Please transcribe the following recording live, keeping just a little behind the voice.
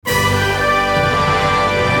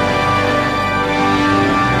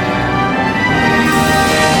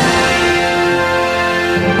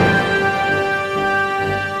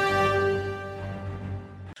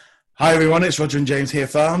Hi everyone, it's Roger and James here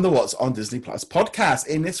from the What's on Disney Plus podcast.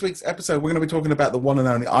 In this week's episode, we're going to be talking about the one and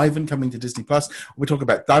only Ivan coming to Disney Plus. We'll talk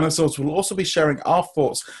about dinosaurs. We'll also be sharing our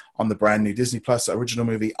thoughts on the brand new Disney Plus original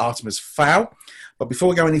movie Artemis Fowl. But before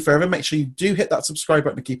we go any further, make sure you do hit that subscribe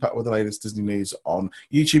button to keep up with the latest Disney news on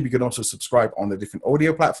YouTube. You can also subscribe on the different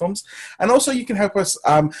audio platforms. And also you can help us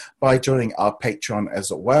by joining our Patreon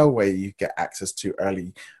as well, where you get access to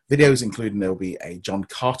early videos, including there'll be a John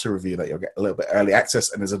Carter review that you'll get a little bit early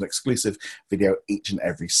access, and there's an exclusive video each and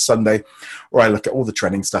every Sunday where I look at all the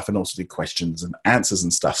trending stuff and also do questions and answers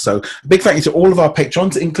and stuff. So a big thank you to all of our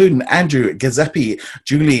patrons, including Andrew, Giuseppe,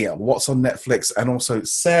 Julie, What's on Netflix, and also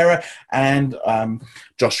Sarah and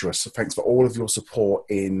Joshua. So thanks for all of your support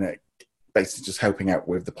in basically just helping out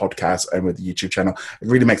with the podcast and with the YouTube channel. It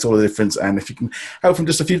really makes all the difference, and if you can help from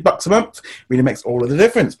just a few bucks a month, it really makes all of the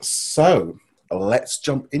difference. So let's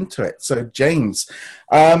jump into it. So James,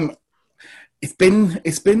 it's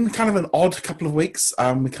been kind of an odd couple of weeks.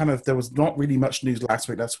 There was not really much news last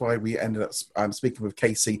week. That's why we ended up speaking with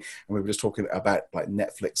Casey, and we were just talking about like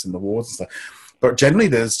Netflix and the wars and stuff. But generally,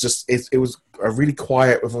 it was a really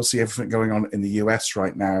quiet with obviously everything going on in the US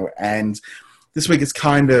right now. And this week is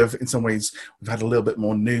kind of, in some ways, we've had a little bit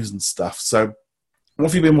more news and stuff. So what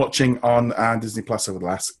have you been watching on Disney Plus over the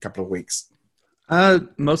last couple of weeks?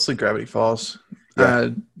 Mostly Gravity Falls. Yeah.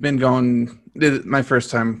 My first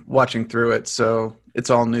time watching through it, so it's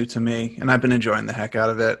all new to me, and I've been enjoying the heck out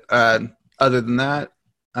of it. Other than that,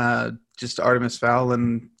 just Artemis Fowl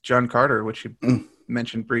and John Carter, which you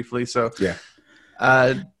mentioned briefly. So yeah.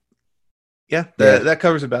 That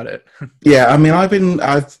covers about it. Yeah, I mean,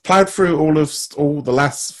 I've plowed through all the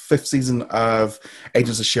last 5th season of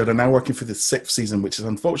Agents of S.H.I.E.L.D. I'm now working for the 6th season, which is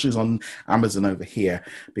unfortunately is on Amazon over here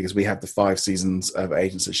because we have the 5 seasons of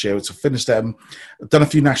Agents of S.H.I.E.L.D. So finished them. I've done a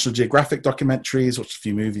few National Geographic documentaries, watched a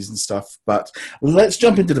few movies and stuff. But let's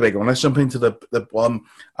jump into the big one. Let's jump into the one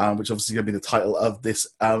which obviously going to be the title of this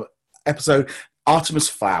episode, Artemis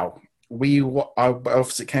Fowl.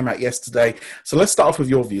 Obviously it came out yesterday. So let's start off with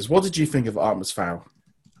your views. What did you think of Artemis Fowl?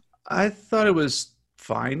 I thought it was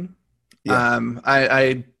fine. Yeah.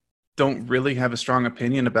 I don't really have a strong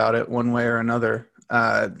opinion about it one way or another.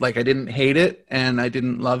 I didn't hate it and I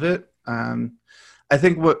didn't love it. I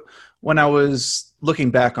think when I was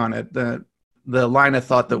looking back on it, the line of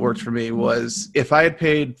thought that worked for me was if I had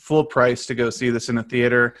paid full price to go see this in a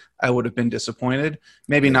theater, I would have been disappointed.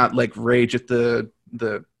 Maybe not like rage at the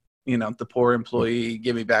poor employee,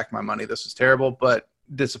 give me back my money, this was terrible, but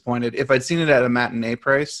disappointed. If I'd seen it at a matinee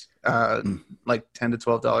price, like $10 to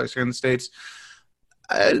 $12 here in the States,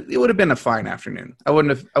 it would have been a fine afternoon. I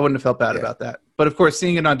wouldn't have felt bad about that. But of course,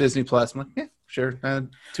 seeing it on Disney Plus, I'm like, yeah, sure.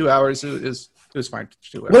 2 hours it was fine.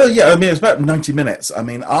 2 hours. Well, yeah, I mean, it was about 90 minutes. I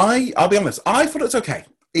mean, I'll be honest, I thought it was okay.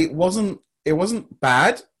 It wasn't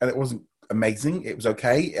bad, and it wasn't amazing. It was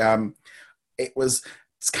okay.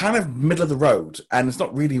 It's kind of middle of the road, and it's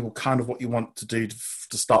not really kind of what you want to do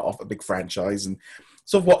to start off a big franchise. And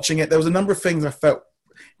sort of watching it, there was a number of things I felt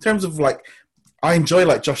in terms of like, I enjoy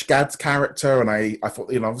like Josh Gad's character, and I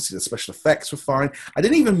thought, obviously the special effects were fine. I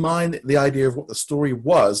didn't even mind the idea of what the story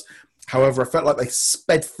was. However, I felt like they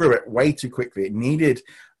sped through it way too quickly. It needed,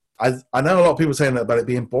 I know a lot of people saying about it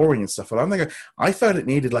being boring and stuff, but I felt it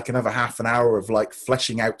needed like another half an hour of like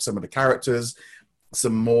fleshing out some of the characters,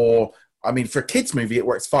 some more. I mean, for a kids' movie, it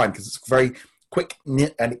works fine because it's very quick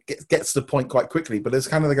and it gets to the point quite quickly. But it's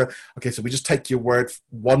kind of like, okay, so we just take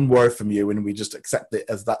one word from you, and we just accept it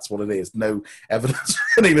as that's what it is. No evidence.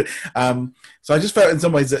 So I just felt in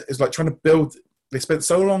some ways that it's like trying to build. They spent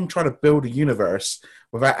so long trying to build a universe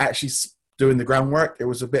without actually doing the groundwork.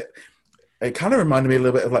 It kind of reminded me a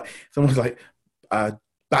little bit of like someone like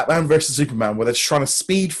Batman versus Superman, where they're just trying to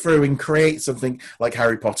speed through and create something like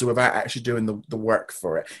Harry Potter without actually doing the work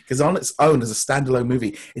for it. Because on its own, as a standalone movie,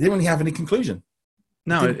 it didn't really have any conclusion.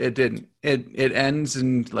 No, it didn't. It ends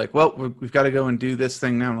and like, well, we've got to go and do this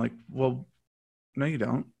thing now. I'm like, well, no, you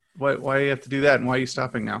don't. Why do you have to do that? And why are you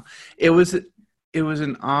stopping now? It was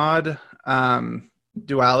an odd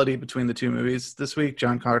duality between the two movies this week,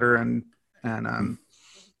 John Carter and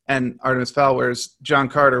Artemis Fowl, whereas John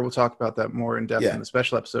Carter, we'll talk about that more in depth in the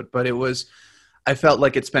special episode, but I felt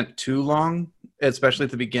like it spent too long, especially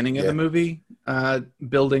at the beginning of the movie,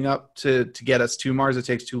 building up to get us to Mars. It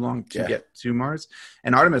takes too long to get to Mars.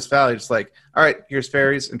 And Artemis Fowl, just like, all right, here's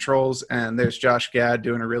fairies and trolls, and there's Josh Gad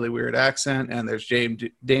doing a really weird accent, and there's Dame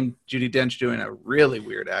Judi Dench doing a really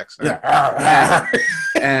weird accent.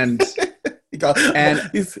 And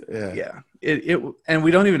and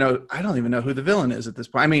we don't even know. I don't even know who the villain is at this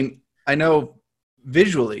point. I mean, I know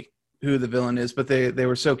visually who the villain is, but they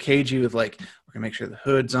were so cagey with like, we're gonna make sure the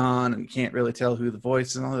hood's on, and you can't really tell who the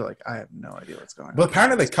voice is. And all they're like, I have no idea what's going on. Well,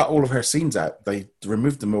 apparently they cut all of her scenes out. They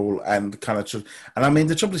removed them all and kind of. And I mean,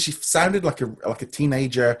 the trouble is, she sounded like a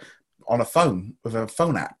teenager on a phone with a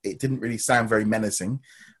phone app. It didn't really sound very menacing.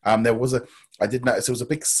 I did notice there was a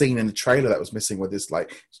big scene in the trailer that was missing with this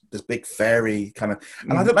big fairy kind of.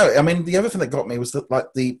 And I don't know. I mean, the other thing that got me was that like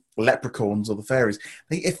the leprechauns or the fairies.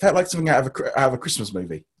 It felt like something out of a Christmas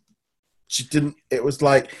movie. She didn't. It was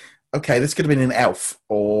like, okay, this could have been an Elf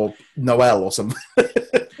or Noel or something.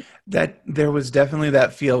 That there was definitely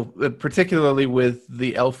that feel, particularly with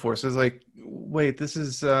the elf force. I was like, wait, this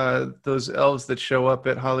is those elves that show up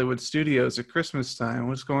at Hollywood Studios at Christmas time.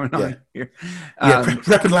 What's going on here?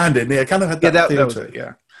 Prep and Landing. Yeah, kind of had that feel was to it.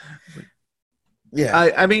 Yeah,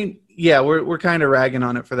 yeah. I mean, yeah, we're kind of ragging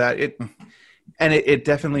on it for that. It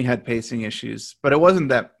definitely had pacing issues, but it wasn't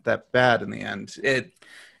that bad in the end. It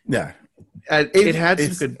had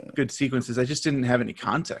some good sequences. I just didn't have any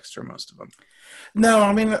context for most of them. No,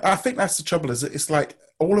 I mean, I think that's the trouble. Is it's like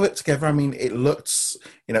all of it together. I mean, it looked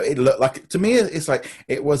like, to me, it's like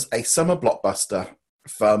it was a summer blockbuster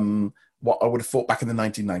from what I would have thought back in the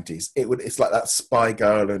 1990s. It's like that Spy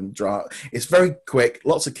Girl and drama. It's very quick,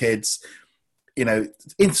 lots of kids,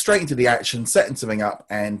 straight into the action, setting something up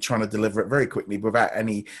and trying to deliver it very quickly without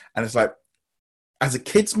any. And it's like, as a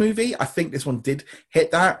kids movie, I think this one did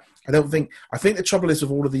hit that. I think the trouble is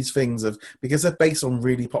with all of these things because they're based on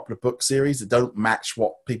really popular book series that don't match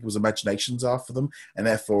what people's imaginations are for them. And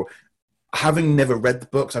therefore, having never read the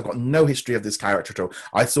books, I've got no history of this character at all.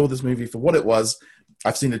 I saw this movie for what it was.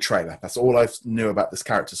 I've seen the trailer. That's all I knew about this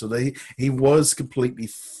character. So he was completely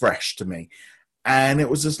fresh to me. And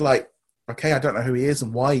it was just like, okay, I don't know who he is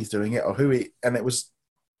and why he's doing it and it was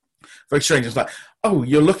very strange. It's like, oh,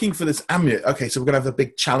 you're looking for this amulet. Okay, so we're going to have a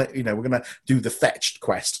big challenge. We're going to do the fetched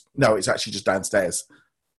quest. No, it's actually just downstairs.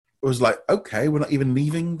 It was like, okay, we're not even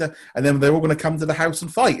leaving and then they're all going to come to the house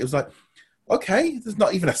and fight. It was like, okay, there's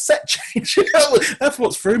not even a set change. That's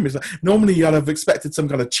what's threw me. Like, normally you'd have expected some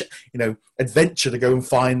kind of, adventure to go and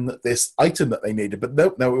find this item that they needed. But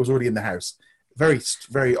no, it was already in the house. Very,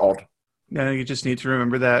 very odd. No, you just need to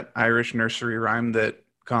remember that Irish nursery rhyme that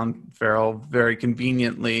Colin Farrell very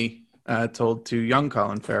conveniently told to young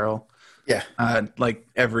Colin Farrell. Yeah. Like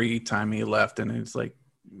every time he left, and it's like,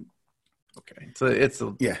 okay,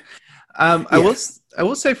 yeah. I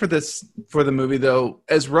will say for the movie though,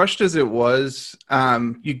 as rushed as it was,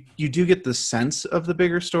 you do get the sense of the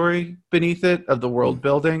bigger story beneath it, of the world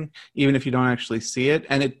building, even if you don't actually see it,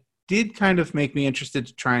 and it did kind of make me interested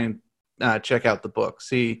to try and check out the book,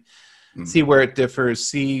 see where it differs,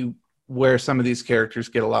 see where some of these characters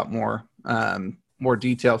get a lot more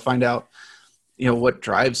detail, find out what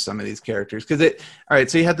drives some of these characters. Because all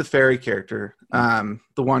right, so you had the fairy character,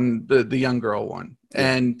 the young girl one,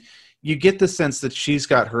 and you get the sense that she's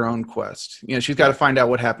got her own quest. She's got to find out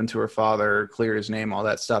what happened to her father, clear his name, all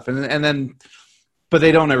that stuff, and then but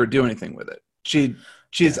they don't ever do anything with it.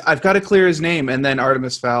 She's I've got to clear his name, and then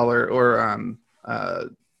Artemis Fowl or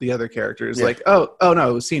the other character is like, oh no,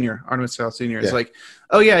 it was Senior. Artemis Fowl Senior is like,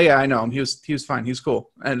 oh yeah, I know him. He was fine. He's cool.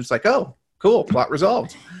 And it's like, oh, cool, plot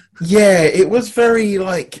resolved. Yeah, it was very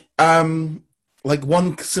like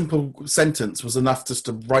one simple sentence was enough just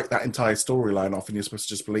to write that entire storyline off, and you're supposed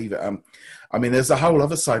to just believe it. I mean, there's a whole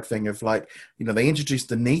other side thing of like, they introduced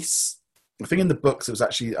the niece. I think in the books it was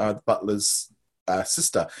actually Butler's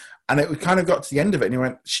sister, and it kind of got to the end of it, and you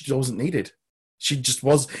went, she wasn't needed. She just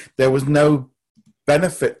was. There was no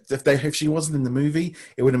benefit if she wasn't in the movie.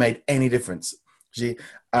 It wouldn't have made any difference.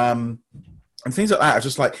 And things like that are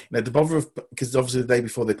just like, to bother with, because obviously the day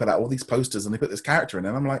before they put out all these posters and they put this character in,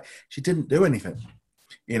 and I'm like, she didn't do anything,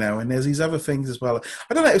 and there's these other things as well.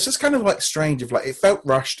 I don't know, it's just kind of like strange. It felt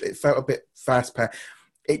rushed, it felt a bit fast-paced.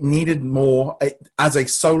 It needed more. As a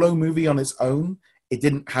solo movie on its own, it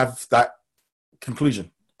didn't have that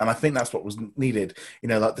conclusion. And I think that's what was needed.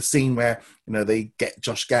 Like the scene where, they get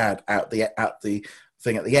Josh Gad out the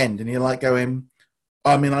thing at the end, and you're like going,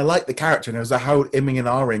 I mean, I like the character, and there was a whole imming and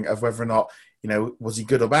ahhing of whether or not, was he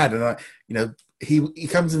good or bad? And he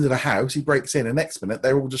comes into the house, he breaks in, and next minute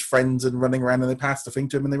they're all just friends and running around, and they pass the thing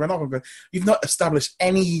to him and they run off. I'm going, you've not established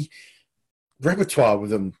any repertoire with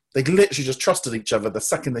them. They literally just trusted each other the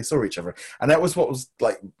second they saw each other, and that was what was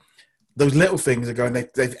like. Those little things are going.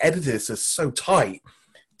 They've edited this as so tight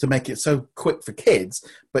to make it so quick for kids,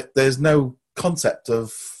 but there's no concept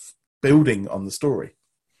of building on the story.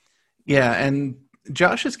 Yeah, and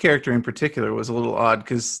Josh's character in particular was a little odd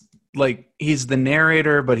because, like, he's the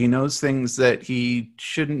narrator, but he knows things that he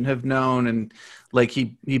shouldn't have known, and like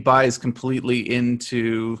he buys completely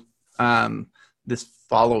into this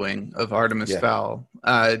following of Artemis Fowl,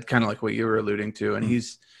 kind of like what you were alluding to, and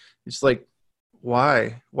he's like,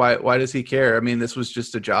 why does he care? I mean, this was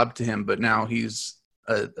just a job to him, but now he's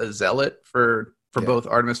a zealot for both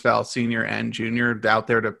Artemis Fowl Senior and Junior, out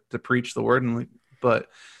there to preach the word. And but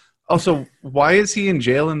also, why is he in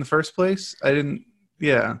jail in the first place? I didn't.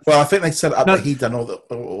 Yeah. Well, I think they set up that he'd done all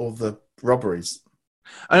the robberies.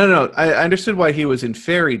 I don't know. I understood why he was in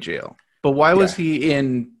fairy jail, but why was he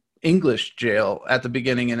in English jail at the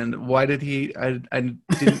beginning? And why did he?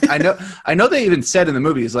 I know they even said in the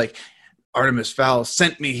movie, it's like, Artemis Fowl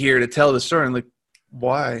sent me here to tell the story. And like,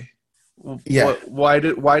 why? Yeah. Why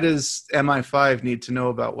does MI5 need to know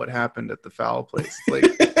about what happened at the Fowl place?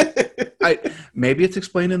 Like, maybe it's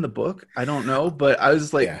explained in the book. I don't know, but I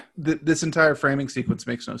was like, this entire framing sequence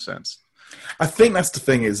makes no sense. I think that's the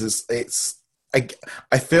thing.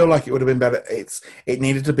 I feel like it would have been better. It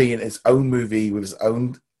needed to be in its own movie with its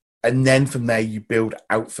own, and then from there you build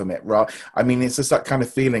out from it. Right? I mean, it's just that kind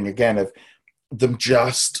of feeling again of them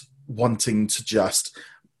just wanting to just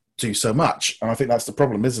do so much, and I think that's the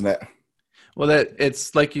problem, isn't it? Well,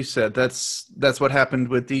 it's like you said, that's what happened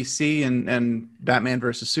with DC and Batman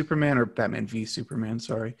versus Superman, or Batman v Superman,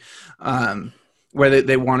 sorry, where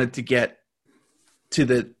they wanted to get to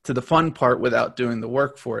the fun part without doing the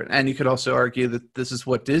work for it. And you could also argue that this is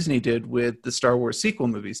what Disney did with the Star Wars sequel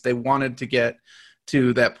movies. They wanted to get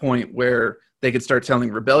to that point where they could start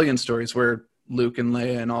telling rebellion stories, where Luke and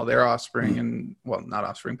Leia and all their offspring, and well, not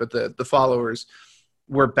offspring, but the followers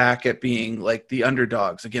were back at being like the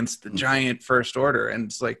underdogs against the giant First Order. And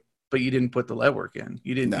it's like, but you didn't put the legwork in.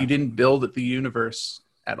 You didn't build the universe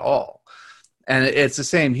at all. And it's the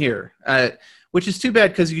same here, which is too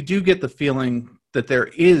bad, because you do get the feeling that there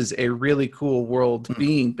is a really cool world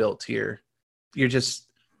being built here. You're just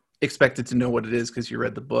expected to know what it is because you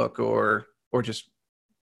read the book, or just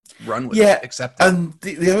run with it, accept it. And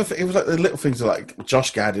the other thing, it was like the little things like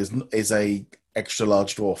Josh Gad is a extra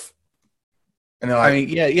large dwarf. And I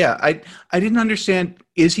mean, I didn't understand.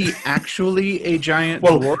 Is he actually a giant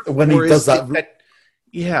dwarf? When he does that,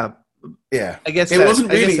 yeah. I guess it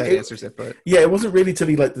wasn't really. That answers it, but it wasn't really till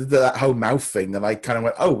he like that whole mouth thing that I kind of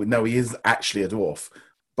went, oh no, he is actually a dwarf.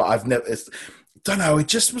 But I've never. Don't know. It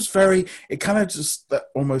just was very. It kind of just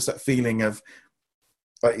almost that feeling of,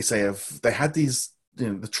 like you say, of they had these,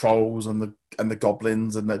 the trolls and the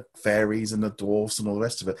goblins and the fairies and the dwarfs and all the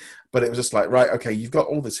rest of it. But it was just like, right, okay, you've got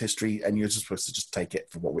all this history and you're just supposed to just take it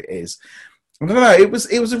for what it is. I don't know. It was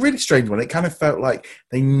a really strange one. It kind of felt like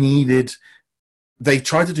they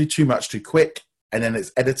tried to do too much too quick, and then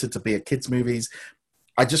it's edited to be a kids' movies.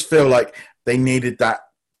 I just feel like they needed that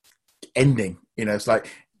ending. It's like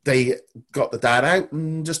they got the dad out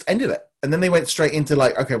and just ended it. And then they went straight into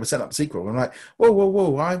like, okay, we're setting up a sequel. I'm like,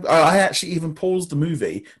 whoa. I actually even paused the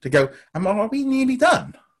movie to go, are we nearly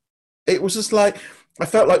done? It was just like, I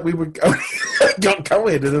felt like we were got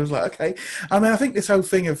going, and it was like, okay. I mean, I think this whole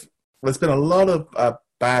thing of, there's been a lot of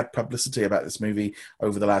bad publicity about this movie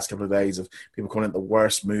over the last couple of days, of people calling it the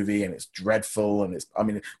worst movie, and it's dreadful, and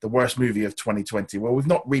the worst movie of 2020. Well, we've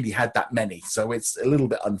not really had that many, so it's a little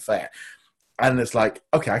bit unfair. And it's like,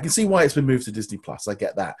 okay, I can see why it's been moved to Disney Plus. I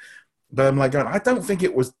get that. But I'm like going, I don't think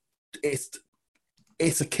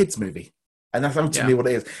it's a kids movie. And that's ultimately what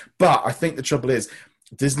it is. But I think the trouble is,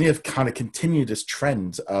 Disney have kind of continued this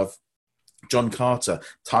trend of John Carter,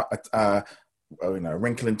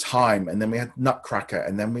 Wrinkle in Time, and then we had Nutcracker,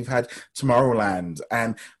 and then we've had Tomorrowland,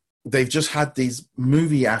 and they've just had these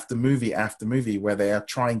movie after movie after movie where they are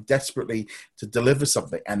trying desperately to deliver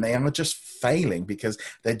something, and they are just failing because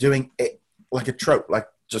they're doing it like a trope, like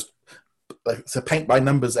it's a paint by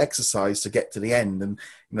numbers exercise to get to the end, and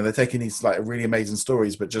they're taking these like really amazing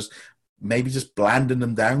stories, but just blanding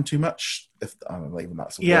them down too much. If I don't know, even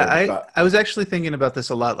that's a word, I was actually thinking about this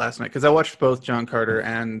a lot last night, because I watched both John Carter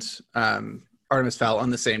and Artemis Fowl on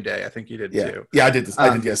the same day. I think you did too. Yeah, I did.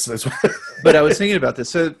 I did. Yes, but I was thinking about this.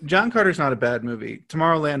 So John Carter's not a bad movie.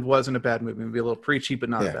 Tomorrowland wasn't a bad movie. Maybe a little preachy, but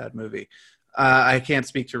not a bad movie. I can't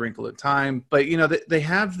speak to Wrinkle in Time, but they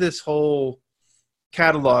have this whole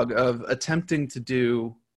catalog of attempting to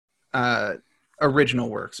do original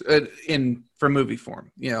works for movie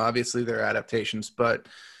form. Obviously they're adaptations, but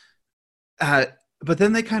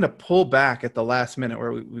then they kind of pull back at the last minute,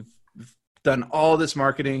 where we've done all this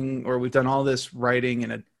marketing, or we've done all this writing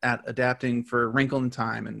and adapting for Wrinkle in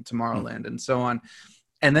Time and Tomorrowland and so on,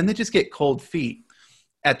 and then they just get cold feet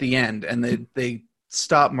at the end, and they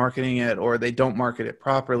stop marketing it, or they don't market it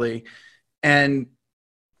properly. And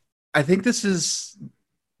I think this is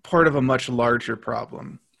part of a much larger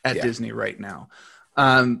problem at Disney right now.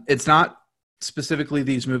 It's not specifically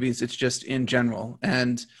these movies, it's just in general.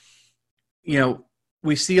 And you know,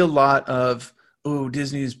 we see a lot of, oh,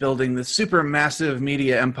 Disney's building this super massive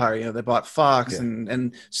media empire. You know, they bought Fox,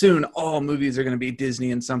 and soon all movies are going to be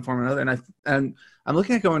Disney in some form or another. And I'm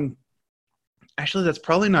looking at going, actually, that's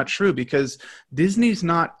probably not true, because Disney's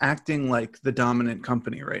not acting like the dominant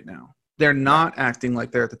company right now. They're not acting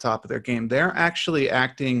like they're at the top of their game. They're actually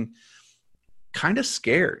acting kind of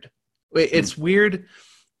scared. It's weird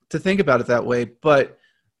to think about it that way, but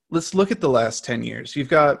let's look at the last 10 years. You've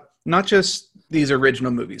got not just these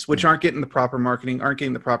original movies, which aren't getting the proper marketing, aren't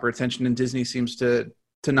getting the proper attention, and Disney seems to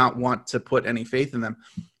not want to put any faith in them.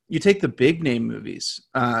 You take the big name movies,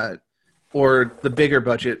 or the bigger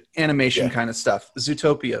budget animation kind of stuff.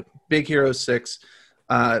 Zootopia, Big Hero 6,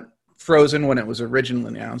 Frozen when it was originally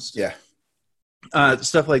announced.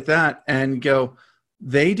 Stuff like that, and go,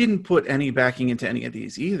 they didn't put any backing into any of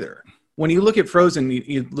these either. When you look at Frozen,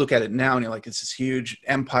 you look at it now and you're like, it's this huge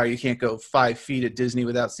empire. You can't go 5 feet at Disney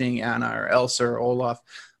without seeing Anna or Elsa or Olaf.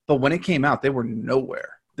 But when it came out, they were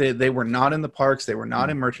nowhere. They were not in the parks. They were not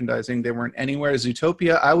in merchandising. They weren't anywhere.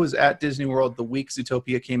 Zootopia, I was at Disney World the week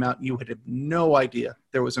Zootopia came out. You would have no idea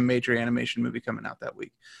there was a major animation movie coming out that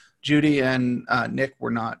week. Judy and Nick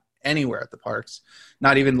were not anywhere at the parks,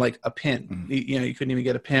 not even like a pin. You couldn't even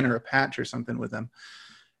get a pin or a patch or something with them.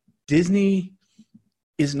 Disney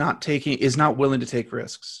is not willing to take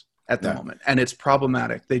risks at the moment, and it's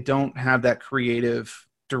problematic. They don't have that creative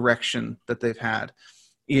direction that they've had.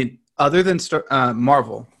 Other than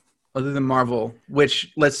Marvel,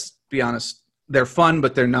 which, let's be honest, they're fun,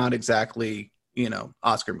 but they're not exactly,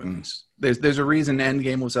 Oscar movies. There's a reason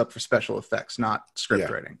Endgame was up for special effects, not script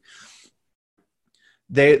writing.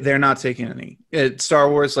 They're not taking any. Star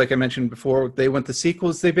Wars, like I mentioned before, they went the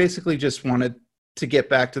sequels. They basically just wanted to get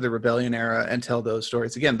back to the Rebellion era and tell those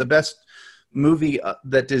stories again. The best movie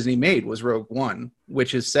that Disney made was Rogue One,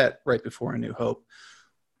 which is set right before A New Hope.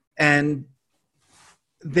 And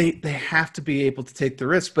they have to be able to take the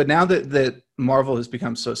risk. But now that Marvel has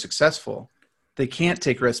become so successful, they can't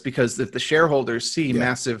take risks, because if the shareholders see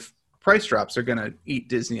massive price drops, they're going to eat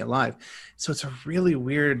Disney alive. So it's a really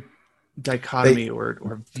weird dichotomy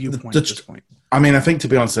or viewpoint at this point. I mean, I think, to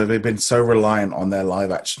be honest, they've been so reliant on their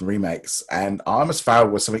live action remakes, and Artemis Fowl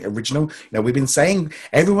was something original. We've been saying,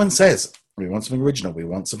 everyone says we want something original, we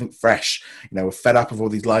want something fresh. We're fed up of all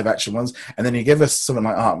these live action ones, and then you give us something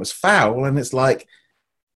like Artemis Fowl, and it's like,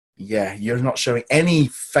 you're not showing any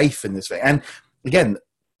faith in this thing. And again,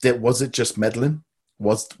 was it just meddling?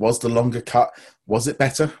 Was the longer cut? Was it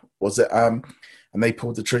better? Was it and they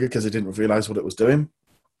pulled the trigger because they didn't realize what it was doing?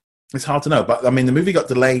 It's hard to know, but I mean, the movie got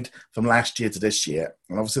delayed from last year to this year,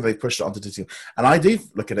 and obviously they pushed it onto Disney. And I do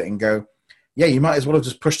look at it and go, you might as well have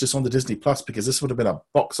just pushed this on the Disney Plus, because this would have been a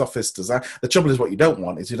box office disaster. The trouble is, what you don't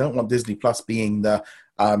want is, you don't want Disney Plus being the,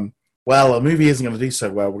 a movie isn't going to do so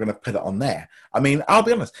well, we're going to put it on there. I mean, I'll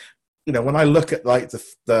be honest, when I look at like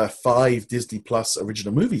the 5 Disney Plus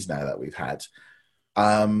original movies now that we've had,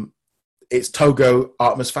 it's Togo,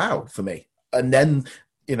 Artemis Fowl for me, and then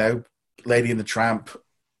Lady and the Tramp.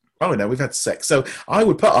 Oh no, we've had 6. So I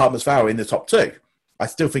would put Artemis Fowl in the top 2. I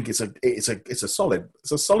still think it's a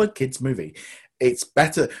solid kids movie. It's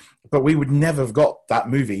better, but we would never have got that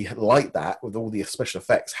movie like that with all the special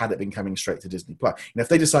effects had it been coming straight to Disney Plus. If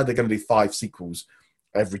they decide they're going to do 5 sequels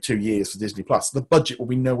every 2 years for Disney Plus, the budget will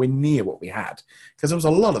be nowhere near what we had, because there was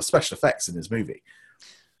a lot of special effects in this movie.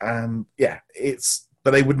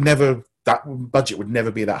 But they would never, that budget would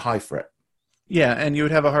never be that high for it. Yeah, and you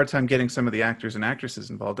would have a hard time getting some of the actors and actresses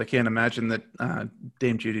involved. I can't imagine that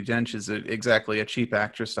Dame Judi Dench is exactly a cheap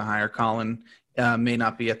actress to hire. Colin may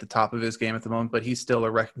not be at the top of his game at the moment, but he's still a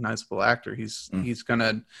recognizable actor. He's going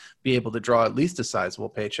to be able to draw at least a sizable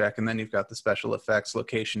paycheck, and then you've got the special effects,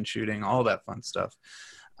 location shooting, all that fun stuff.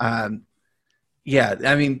 I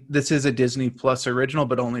mean, this is a Disney Plus original,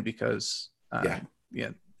 but only because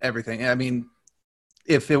everything. I mean,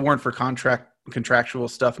 if it weren't for contractual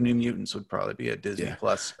stuff, New Mutants would probably be a Disney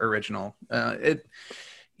Plus original. They're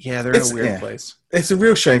in a weird place. It's a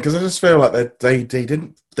real shame, because I just feel like they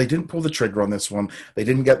didn't pull the trigger on this one. They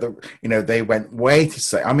didn't get they went way to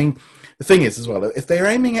say. I mean, the thing is as well, if they're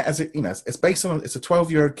aiming it as it's based on, it's a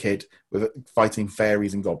 12-year-old kid with fighting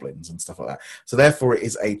fairies and goblins and stuff like that. So therefore, it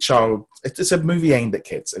is it's a movie aimed at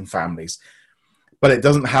kids and families, but it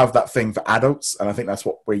doesn't have that thing for adults, and I think that's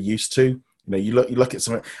what we're used to. You look at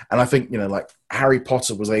something, and I think like Harry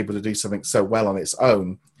Potter was able to do something so well on its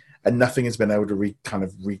own, and nothing has been able to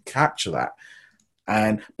recapture that.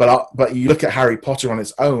 But you look at Harry Potter on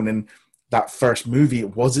its own, and that first movie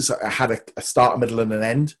it had a start, a middle, and an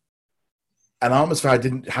end. And Artemis Fowl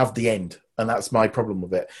didn't have the end, and that's my problem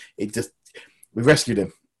with it. We rescued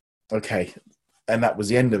him, okay, and that was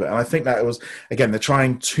the end of it. And I think that it was, again, they're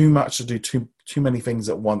trying too much to do too many things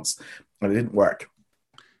at once, and it didn't work.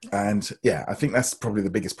 And yeah, I think that's probably the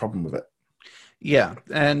biggest problem with it. Yeah,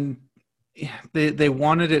 and they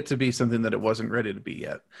wanted it to be something that it wasn't ready to be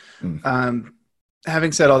yet.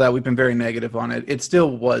 Having said all that, we've been very negative on it. It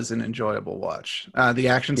still was an enjoyable watch. The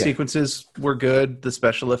action sequences were good. The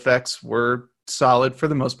special effects were solid for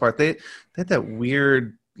the most part. They had that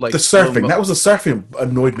weird, like, the surfing. That was the surfing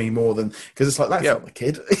annoyed me more than, because it's like, that's not the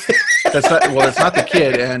kid. It's not the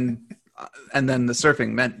kid, and then the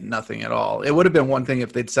surfing meant nothing at all. It would have been one thing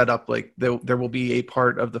if they'd set up like there will be a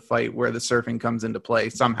part of the fight where the surfing comes into play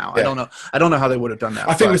somehow. Yeah. I don't know how they would have done that.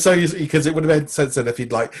 I think it was so easy, because it would have made sense that if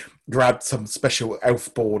he'd like grabbed some special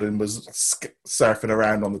elf board and was surfing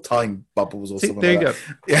around on the time bubbles or something. There like you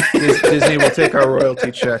that. go. Yeah. Disney will take our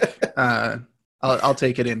royalty check. I'll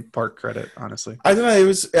take it in park credit, honestly. I don't know. It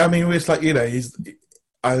was like,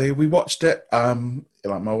 we watched it.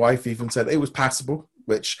 Like my wife even said it was passable,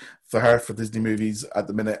 which for her, for Disney movies at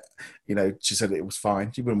the minute, she said it was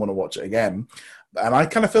fine. She wouldn't want to watch it again. And I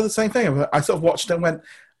kind of feel the same thing. I sort of watched it and went,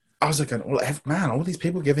 I was like, well, man, all these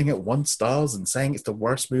people giving it 1 star and saying it's the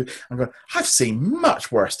worst movie. I'm going, I've seen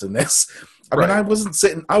much worse than this. I mean, I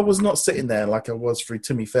was not sitting there like I was through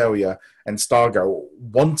Timmy Failure and Stargirl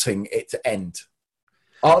wanting it to end.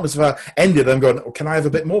 Artemis Fowl ended, I'm going, can I have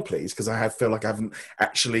a bit more, please? Because I feel like I haven't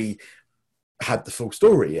actually had the full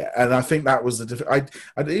story yet. And I think that was the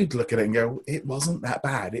I did look at it and go, it wasn't that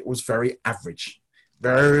bad. It was very average.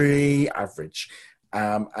 Very average.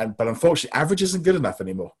 But unfortunately, average isn't good enough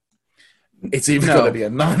anymore. It's either going to be a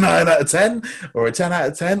 9 out of 10 or a 10 out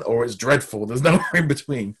of 10, or it's dreadful. There's nowhere in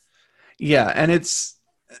between. Yeah, and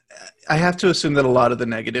I have to assume that a lot of the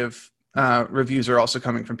negative reviews are also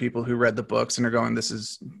coming from people who read the books and are going, this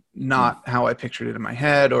is not how I pictured it in my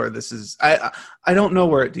head, or this is, I don't know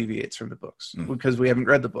where it deviates from the books because we haven't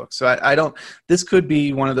read the books. So this could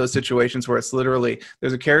be one of those situations where it's literally,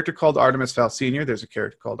 there's a character called Artemis Fowl Sr., there's a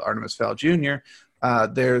character called Artemis Fowl Jr.,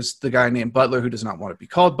 there's the guy named Butler who does not want to be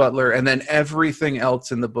called Butler, and then everything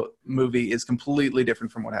else in the movie is completely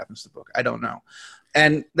different from what happens to the book. I don't know.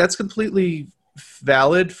 And that's completely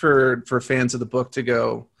valid for fans of the book to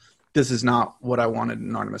go, this is not what I wanted in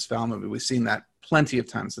an Artemis Fowl movie. We've seen that plenty of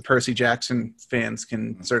times. The Percy Jackson fans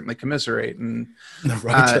can certainly commiserate. And the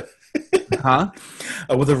writer,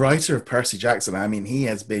 well, the writer of Percy Jackson. I mean, he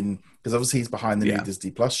has been, because obviously he's behind the new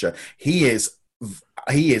Disney Plus show. He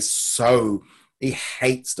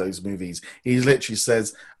hates those movies. He literally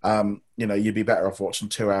says, you'd be better off watching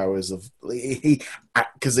 2 hours of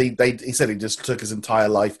because he said he just took his entire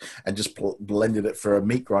life and just blended it for a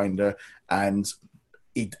meat grinder, and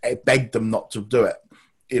he begged them not to do it,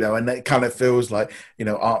 and it kind of feels like,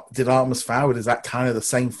 did Artemis Fowl, is that kind of the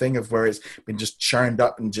same thing of where it's been just churned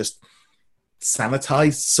up and just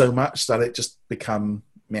sanitized so much that it just become,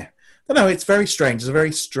 I don't know, it's very strange. It's a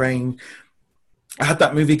very strange. I had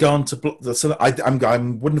that movie gone to the I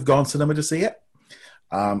wouldn't have gone to cinema to see it.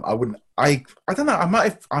 I wouldn't. I don't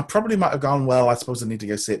know. I probably might have gone. Well, I suppose I need to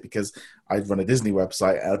go see it because I run a Disney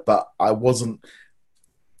website, but I wasn't.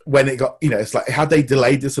 When it got, it's like, had they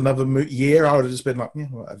delayed this another year, I would have just been like, yeah,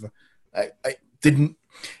 whatever. I didn't.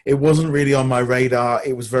 It wasn't really on my radar.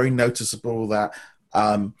 It was very noticeable that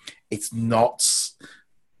it's not.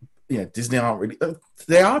 Disney aren't really.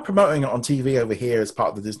 They are promoting it on TV over here as part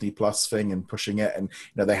of the Disney Plus thing and pushing it, and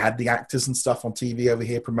they had the actors and stuff on TV over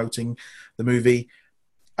here promoting the movie,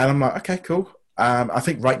 and I'm like, okay, cool. I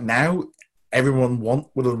think right now everyone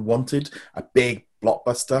would have wanted a big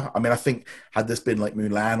blockbuster. I mean, I think had this been like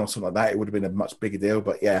Mulan or something like that, it would have been a much bigger deal.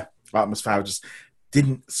 But yeah, Artemis Fowl just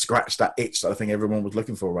didn't scratch that itch that I think everyone was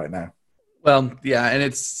looking for right now. Well, yeah,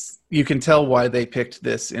 and you can tell why they picked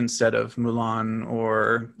this instead of Mulan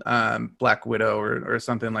or Black Widow or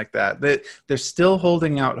something like that. They're still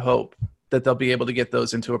holding out hope that they'll be able to get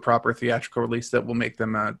those into a proper theatrical release that will make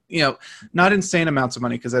them, not insane amounts of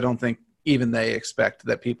money, because I don't think even they expect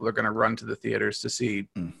that people are going to run to the theaters to see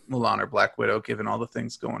Mulan or Black Widow, given all the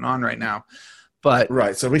things going on right now. But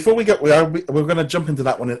right, so before we go, we're going to jump into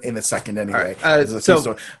that one in a second anyway. Right.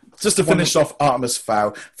 Just to finish off Artemis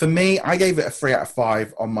Fowl, for me, I gave it a 3 out of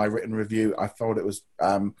 5 on my written review. I thought it was,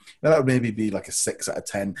 that would maybe be like a 6 out of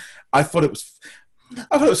 10. I thought it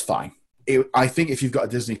was fine. I think if you've got a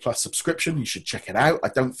Disney Plus subscription, you should check it out. I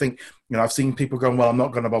don't think, I've seen people going, well, I'm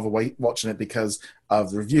not going to bother watching it because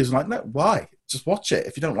of the reviews. I'm like, no, why? Just watch it.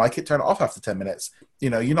 If you don't like it, turn it off after 10 minutes.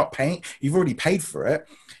 You're not paying. You've already paid for it.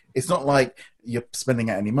 It's not like you're spending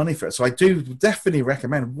out any money for it. So I do definitely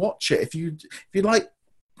recommend watch it. If you like,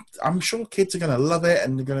 I'm sure kids are going to love it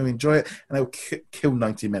and they're going to enjoy it, and it'll kill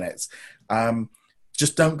 90 minutes.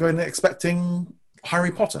 Just don't go in expecting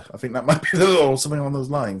Harry Potter. I think that might be or something along those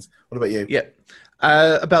lines. What about you? Yeah,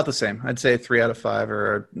 about the same. I'd say 3 out of 5,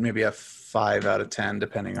 or maybe a 5 out of 10,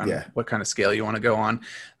 depending on what kind of scale you want to go on.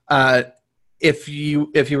 If you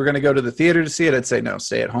were going to go to the theater to see it, I'd say no,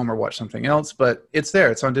 stay at home or watch something else. But it's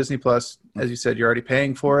there. It's on Disney Plus. As you said, you're already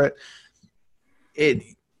paying for it.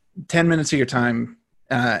 10 minutes of your time,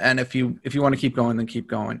 and if you want to keep going, then keep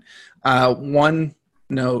going. One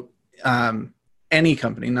note: any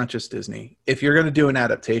company, not just Disney, if you're going to do an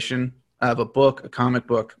adaptation of a book, a comic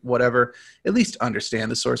book, whatever, at least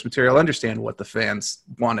understand the source material, understand what the fans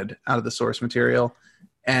wanted out of the source material,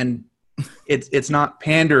 and it's not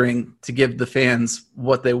pandering to give the fans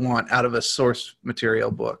what they want out of a source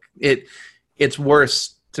material book. It's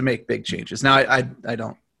worse to make big changes. Now, I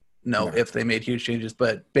don't know if they made huge changes,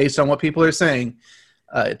 but based on what people are saying,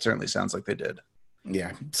 it certainly sounds like they did.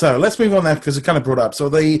 Yeah. So let's move on there because it kind of brought up. So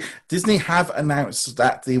Disney have announced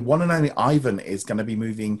that the one and only Ivan is going to be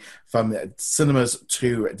moving from cinemas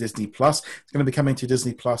to Disney Plus. It's going to be coming to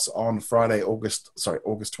Disney Plus on Friday, August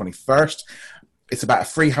 21st. It's about a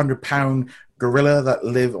 300-pound gorilla that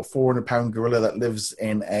or 400-pound gorilla that lives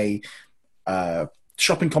in a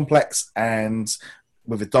shopping complex and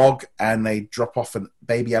with a dog, and they drop off a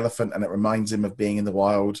baby elephant, and it reminds him of being in the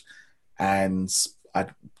wild. And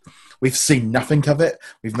we've seen nothing of it.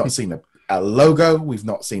 We've not seen a logo. We've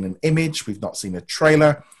not seen an image. We've not seen a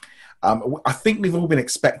trailer. I think we've all been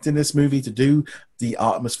expecting this movie to do the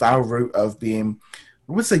Artemis Fowl route of being,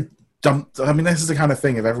 I would say, dumped. I mean, this is the kind of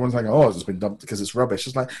thing if everyone's like, oh, it's just been dumped because it's rubbish.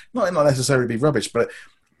 It's like, not necessarily be rubbish, but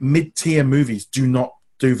mid-tier movies do not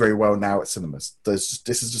do very well now at cinemas. This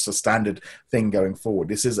is just a standard thing going forward.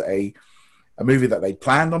 This is a movie that they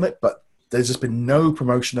planned on it, but there's just been no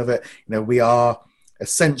promotion of it. You know, we are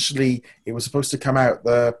essentially, it was supposed to come out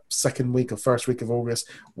the second week or first week of August.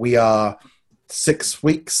 We are 6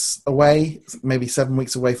 weeks away, maybe 7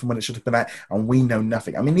 weeks away from when it should have been out, and we know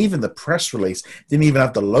nothing. I mean, even the press release didn't even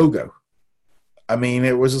have the logo. I mean,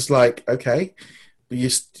 it was just like, okay, but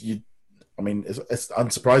I mean, it's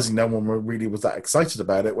unsurprising no one really was that excited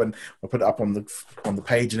about it when I put it up on the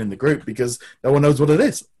page and in the group, because no one knows what it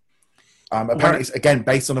is. Apparently, it's, again,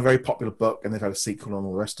 based on a very popular book, and they've had a sequel and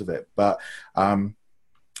all the rest of it. But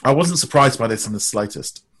I wasn't surprised by this in the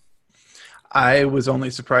slightest. I was only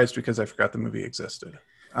surprised because I forgot the movie existed.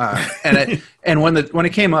 And when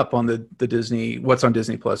it came up on the Disney What's on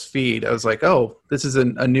Disney Plus feed, I was like, oh, this is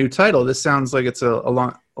a new title. This sounds like it's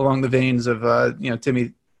along the veins of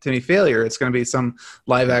Timmy Failure. It's going to be some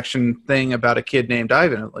live action thing about a kid named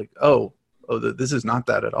Ivan. Like, oh, this is not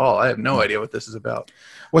that at all. I have no idea what this is about.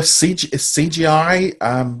 Well, it's CGI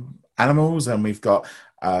animals, and we've got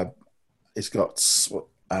it's got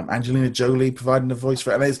Angelina Jolie providing the voice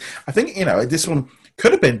for it. And I think, this one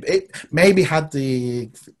could have been, it maybe had the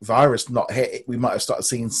virus not hit, we might have started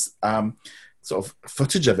seeing sort of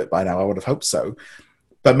footage of it by now. I would have hoped so.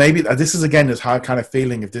 But maybe this is, again, this hard kind of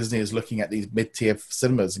feeling if Disney is looking at these mid-tier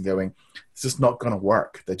cinemas and going, it's just not going to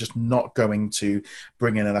work. They're just not going to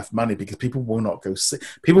bring in enough money because people will not go see.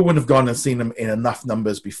 People wouldn't have gone and seen them in enough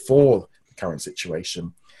numbers before the current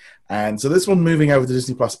situation. And so this one moving over to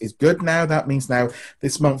Disney Plus is good now. That means now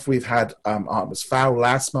this month we've had Artemis Fowl.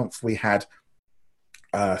 Last month we had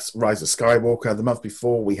Rise of Skywalker. The month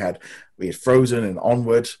before we had Frozen and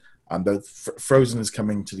Onward. Frozen is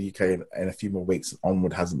coming to the UK in a few more weeks.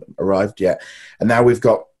 Onward hasn't arrived yet. And now we've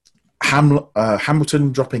got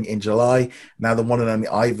Hamilton dropping in July. Now the one and only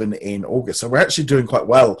Ivan in August. So we're actually doing quite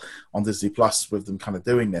well on Disney Plus with them kind of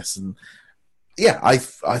doing this. And yeah, I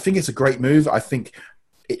think it's a great move. I think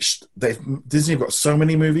Disney have got so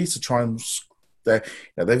many movies to try and they've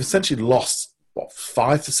essentially lost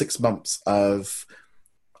 5 to 6 months of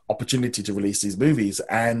opportunity to release these movies,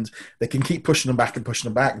 and they can keep pushing them back and pushing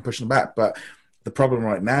them back and pushing them back. But the problem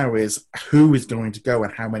right now is who is going to go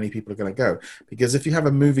and how many people are going to go. Because if you have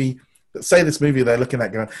a movie, say this movie they're looking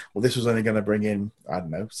at going, well, this was only going to bring in, I don't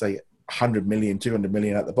know, say 100 million, 200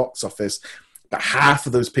 million at the box office, but half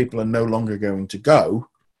of those people are no longer going to go,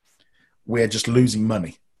 we're just losing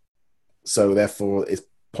money. So therefore, it's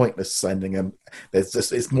pointless sending them.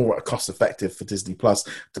 It's more cost effective for Disney Plus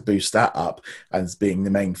to boost that up as being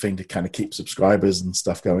the main thing to kind of keep subscribers and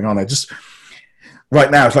stuff going on.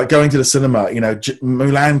 Right now, it's like going to the cinema.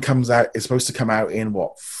 Mulan comes out. It's supposed to come out in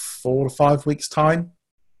 4 to 5 weeks time,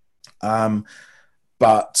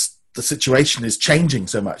 but the situation is changing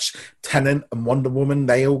so much. Tenet and Wonder Woman,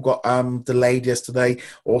 they all got delayed yesterday.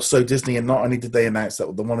 Also, Disney, and not only did they announce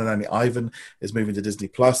that the one and only Ivan is moving to Disney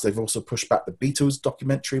Plus, they've also pushed back the Beatles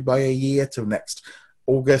documentary by a year till next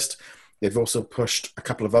August. They've also pushed a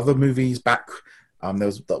couple of other movies back. There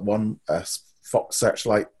was that one Fox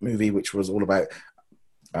Searchlight movie, which was all about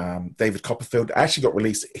David Copperfield actually got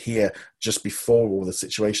released here just before all the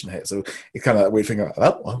situation hit. So it's kind of that weird thing. Like,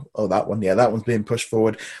 that one. Yeah, that one's being pushed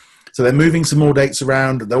forward. So they're moving some more dates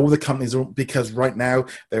around. All the companies are, because right now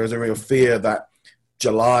there is a real fear that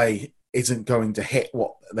July isn't going to hit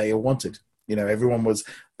what they all wanted. Everyone was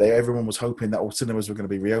hoping that all cinemas were going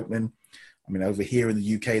to be reopening. I mean, over here in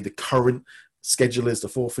the UK, the current schedule is the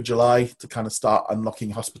 4th of July to kind of start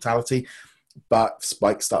unlocking hospitality. But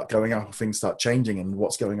spikes start going up, things start changing, and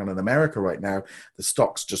what's going on in America right now, the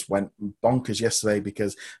stocks just went bonkers yesterday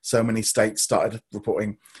because so many states started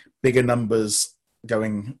reporting bigger numbers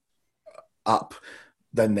going up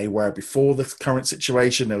than they were before the current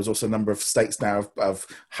situation. There was also a number of states now have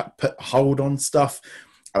put hold on stuff.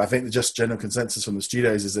 And I think the just general consensus from the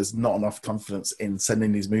studios is there's not enough confidence in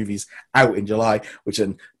sending these movies out in July, which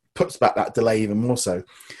then puts back that delay even more so.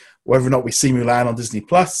 Whether or not we see Mulan on Disney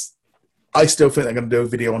Plus, I still think they're going to do a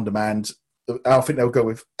video on demand. I think they'll go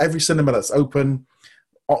with every cinema that's open,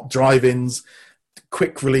 drive-ins,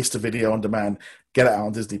 quick release to video on demand, get it out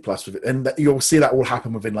on Disney Plus with it. And you'll see that will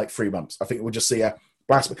happen within like 3 months. I think we'll just see a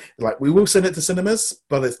blast. Like, we will send it to cinemas,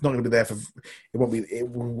 but it's not going to be there it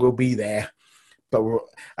will be there. But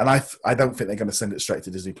I don't think they're going to send it straight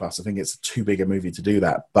to Disney Plus. I think it's too big a movie to do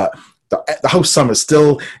that. But the whole summer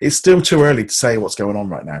it's still too early to say what's going on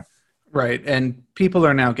right now. Right, and people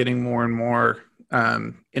are now getting more and more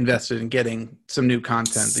invested in getting some new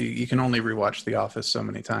content. You can only rewatch The Office so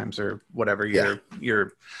many times, or whatever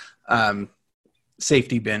your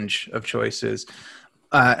safety binge of choices.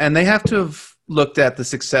 And they have to have looked at the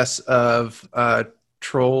success of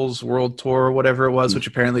Trolls World Tour, or whatever it was, which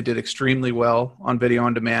apparently did extremely well on video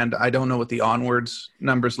on demand. I don't know what the Onwards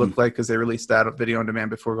numbers look like because they released that on video on demand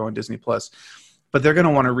before going Disney Plus. But they're going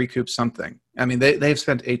to want to recoup something. I mean, they've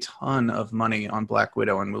spent a ton of money on Black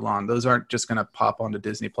Widow and Mulan. Those aren't just going to pop onto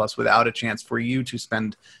Disney Plus without a chance for you to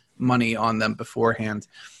spend money on them beforehand.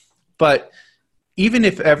 But even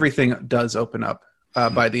if everything does open up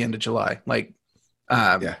by the end of July,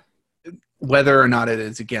 whether or not it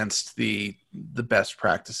is against the best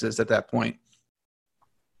practices at that point,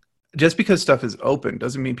 just because stuff is open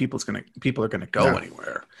doesn't mean people are going to go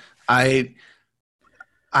anywhere.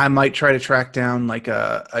 I might try to track down like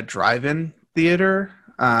a drive-in theater,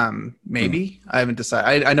 maybe. I haven't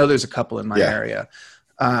decided. I know there's a couple in my area,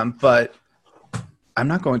 but I'm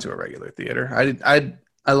not going to a regular theater. I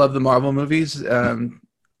love the Marvel movies. Black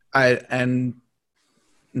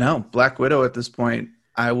Widow at this point,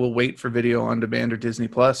 I will wait for video on demand or Disney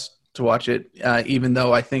Plus to watch it, even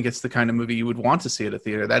though I think it's the kind of movie you would want to see at a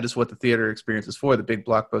theater. That is what the theater experience is for, the big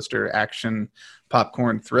blockbuster action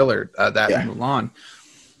popcorn thriller, Mulan.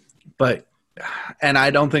 And I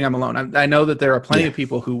don't think I'm alone. I know that there are plenty of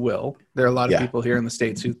people who will. There are a lot of people here in the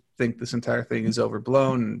States who think this entire thing is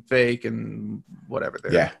overblown and fake and whatever.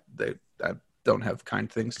 I don't have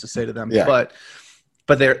kind things to say to them, but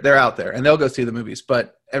they're out there and they'll go see the movies.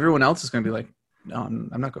 But everyone else is going to be like, no,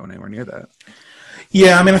 I'm not going anywhere near that.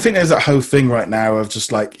 Yeah, I mean, I think there's that whole thing right now of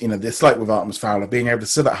just like, this, like with Artemis Fowler, being able to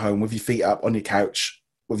sit at home with your feet up on your couch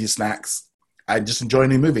with your snacks and just enjoy a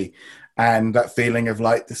new movie. And that feeling of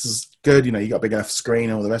like, this is good, you got a big enough screen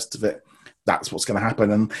and all the rest of it. That's what's going to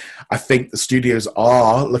happen. And I think the studios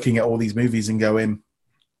are looking at all these movies and going,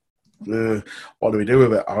 what do we do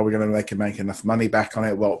with it? Are we going to make enough money back on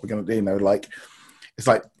it? What are we going to do? It's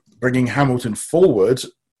like bringing Hamilton forward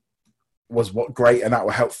was great, and that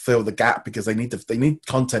will help fill the gap because they need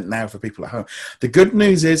content now for people at home. The good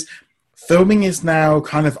news is filming is now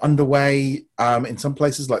kind of underway in some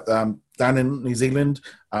places, like down in New Zealand,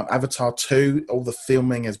 Avatar 2, all the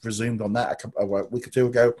filming has resumed on that a week or two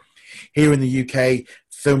ago. Here in the UK,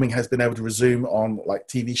 filming has been able to resume on like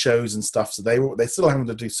TV shows and stuff. So they're still having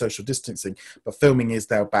to do social distancing, but filming is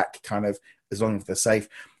now back kind of as long as they're safe.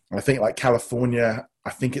 And I think like California, I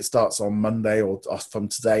think it starts on Monday or from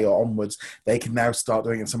today or onwards. They can now start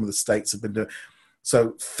doing it. Some of the states have been doing.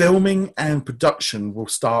 So filming and production will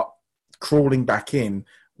start crawling back in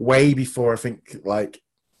way before I think like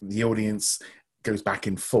the audience goes back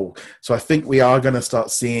in full. So I think we are going to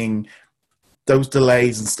start seeing those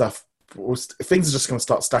delays and stuff. Things are just going to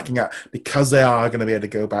start stacking up because they are going to be able to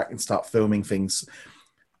go back and start filming things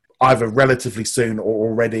either relatively soon or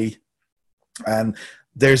already. And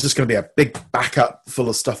there's just going to be a big backup full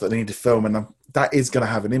of stuff that they need to film, and that is going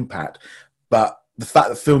to have an impact. But the fact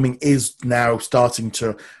that filming is now starting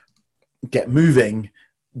to get moving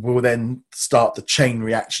will then start the chain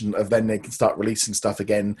reaction of then they can start releasing stuff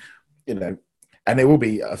again, and it will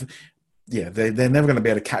be, they're never going to be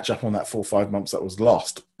able to catch up on that 4 or 5 months that was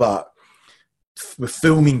lost. But with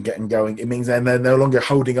filming getting going, it means then they're no longer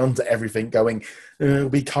holding on to everything going,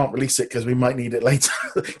 we can't release it because we might need it later.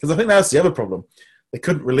 Because I think that's the other problem. They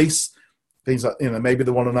couldn't release things like, maybe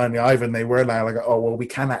the one and only Ivan, they were now like, oh, well, we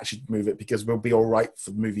can actually move it because we'll be all right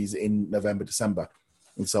for movies in November, December,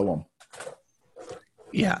 and so on.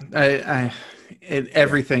 Yeah,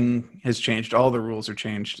 everything has changed. All the rules are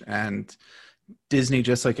changed, and Disney,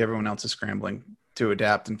 just like everyone else, is scrambling to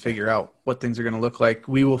adapt and figure out what things are going to look like.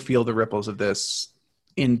 We will feel the ripples of this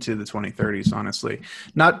into the 2030s, honestly.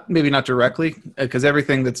 Maybe not directly, because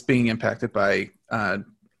everything that's being impacted by,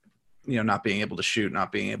 not being able to shoot,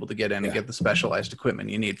 not being able to get in and get the specialized equipment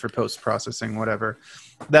you need for post-processing, whatever,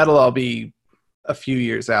 that'll all be a few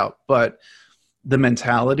years out. But the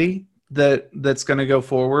mentality that's going to go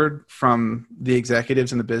forward from the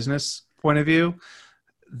executives and the business point of view,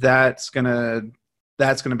 that's going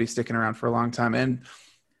to be sticking around for a long time. And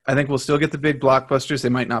I think we'll still get the big blockbusters. They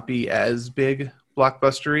might not be as big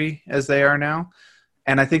blockbustery as they are now.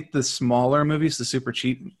 And I think the smaller movies, the super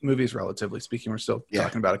cheap movies, relatively speaking, we're still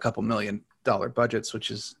talking about a couple $1 million budgets,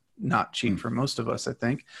 which is not cheap for most of us, I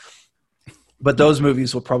think. But those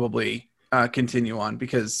movies will probably continue on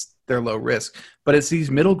because they're low risk. But it's these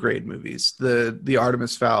middle grade movies, the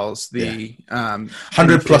Artemis Fowls, the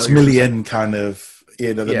 100+ million kind of,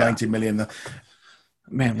 the 90 million.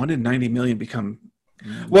 Man, when did 90 million become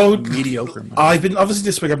mediocre? I've been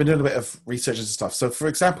this week. I've been doing a bit of research and stuff. So, for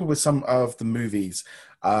example, with some of the movies,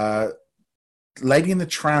 Lady and the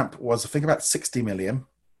Tramp was, I think, about 60 million.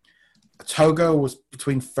 Togo was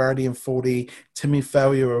between 30 and 40. Timmy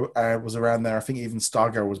Failure was around there. I think even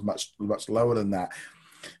Stargirl was much lower than that.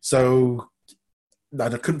 So I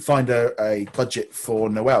couldn't find a budget for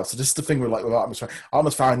Noelle. So this is the thing with Artemis Fowl.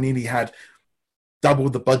 Artemis Fowl nearly had double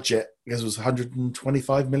the budget because it was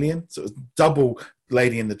 125 million. So it was double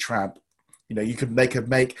Lady and the Tramp. They could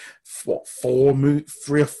make 3 or 4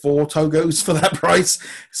 Togos for that price.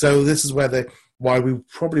 So this is why we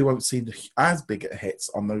probably won't see as big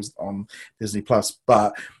hits on Disney Plus.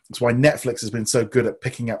 But it's why Netflix has been so good at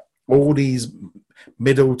picking up all these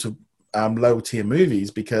middle to low tier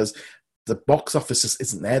movies, because the box office just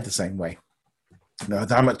isn't there the same way.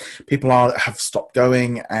 How much people have stopped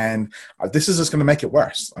going, and this is just going to make it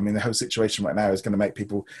worse. I mean, the whole situation right now is going to make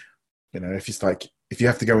people, if you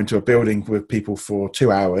have to go into a building with people for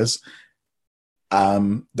 2 hours,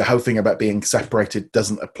 the whole thing about being separated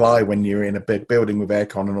doesn't apply when you're in a big building with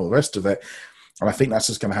aircon and all the rest of it. And I think that's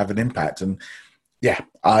just going to have an impact. And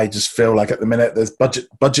I just feel like at the minute there's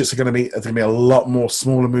budgets are going to be a lot more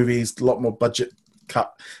smaller movies, a lot more budget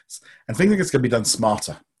cuts, and things like it's going to be done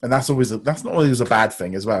smarter. And that's not always a bad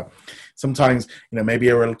thing as well. Sometimes, maybe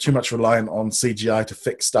you're too much reliant on CGI to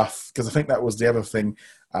fix stuff, because I think that was the other thing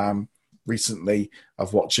recently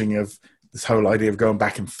of watching of this whole idea of going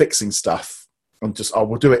back and fixing stuff and just,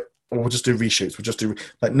 we'll do it, or we'll just do reshoots. We'll just do,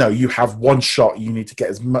 no, you have one shot. You need to get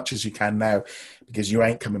as much as you can now, because you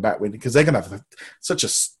ain't coming back with it, because they're going to have such a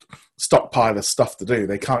stockpile of stuff to do.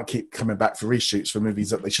 They can't keep coming back for reshoots for movies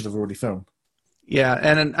that they should have already filmed. Yeah,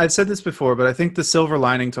 and I've said this before, but I think the silver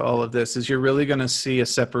lining to all of this is you're really going to see a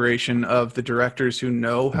separation of the directors who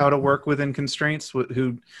know how to work within constraints,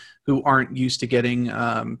 who aren't used to getting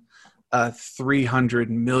a $300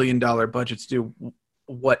 million budget to do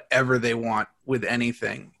whatever they want with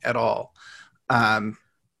anything at all. And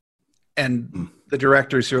the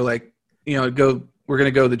directors who are like, we're going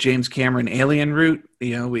to go the James Cameron alien route.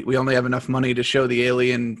 We only have enough money to show the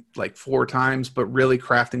alien like 4 times, but really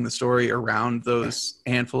crafting the story around those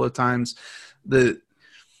handful of times. A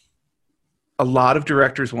lot of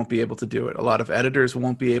directors won't be able to do it. A lot of editors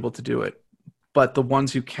won't be able to do it. But the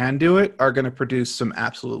ones who can do it are going to produce some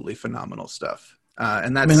absolutely phenomenal stuff.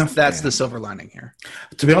 And that's the silver lining here.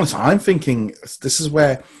 To be honest, I'm thinking this is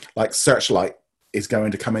where Searchlight is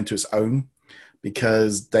going to come into its own,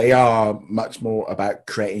 because they are much more about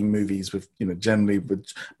creating movies with, generally with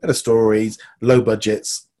better stories, low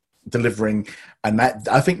budgets, delivering. And that,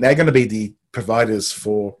 I think they're going to be the providers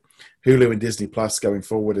for Hulu and Disney Plus going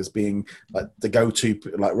forward, as being the go-to,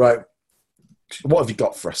 right, what have you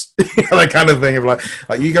got for us? That kind of thing of like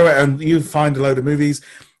you go out and you find a load of movies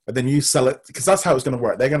and then you sell it, because that's how it's going to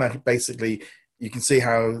work. They're going to basically, you can see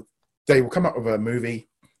how they will come up with a movie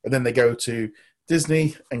and then they go to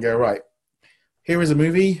Disney and go, right, here is a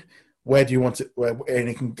movie. Where do you want it? And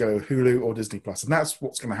it can go Hulu or Disney Plus, and that's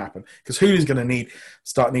what's going to happen, because Hulu's going to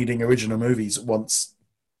start needing original movies once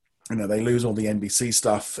they lose all the NBC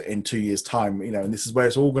stuff in 2 years' time. And this is where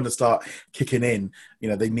it's all going to start kicking in.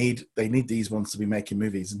 They need these ones to be making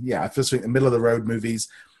movies. And I just think the middle of the road movies,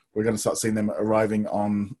 we're going to start seeing them arriving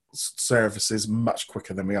on services much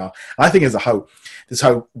quicker than we are. And I think as a whole, this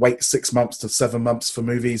whole wait 6 months to 7 months for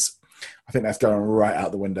movies, I think that's going right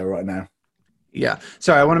out the window right now. Yeah.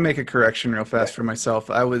 Sorry, I want to make a correction real fast for myself.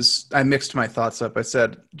 I mixed my thoughts up. I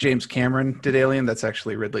said James Cameron did Alien. That's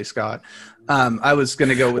actually Ridley Scott. I was going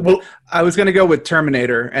to go with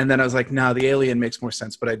Terminator, and then I was like, no, the Alien makes more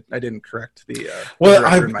sense, but I didn't correct the.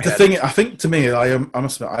 I think to me, I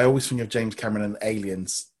must admit, I always think of James Cameron and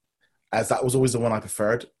Aliens, as that was always the one I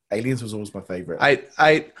preferred. Aliens was always my favorite.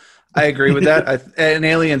 I agree with that. And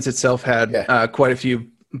Aliens itself had quite a few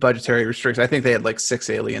budgetary restrictions. I think they had like 6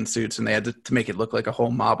 alien suits, and they had to make it look like a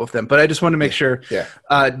whole mob of them. But I just want to make sure. Yeah.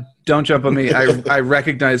 Don't jump on me. I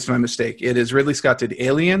recognized my mistake. It is Ridley Scott did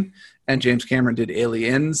Alien, and James Cameron did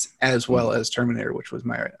Aliens, as well as Terminator, which was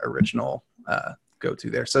my original go-to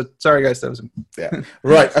there. So sorry, guys. That was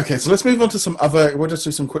right. Okay. So let's move on to some other. We'll just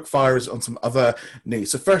do some quick fires on some other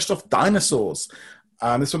news. So first off, Dinosaurs.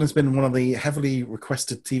 This one has been one of the heavily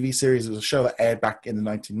requested TV series. It was a show that aired back in the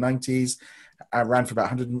 1990s. Ran for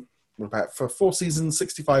about 4 seasons,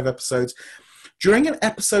 65 episodes. During an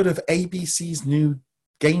episode of ABC's new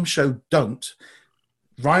game show Don't,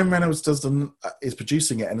 Ryan Reynolds is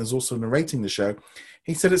producing it and is also narrating the show.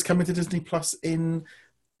 He said it's coming to Disney Plus in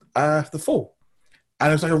the fall.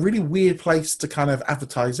 And it's like a really weird place to kind of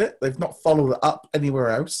advertise it. They've not followed it up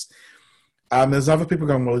anywhere else. There's other people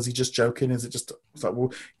going, well, is he just joking? Is it just... It's like,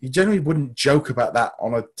 well, you generally wouldn't joke about that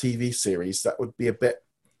on a TV series. That would be a bit...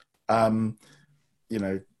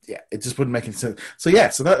 it just wouldn't make any sense. So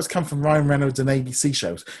that has come from Ryan Reynolds and ABC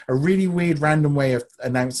shows. A really weird, random way of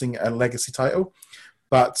announcing a legacy title.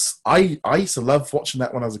 But I used to love watching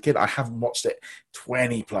that when I was a kid. I haven't watched it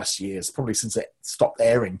 20 plus years, probably since it stopped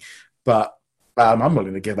airing. But I'm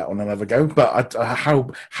willing to give that one another go. But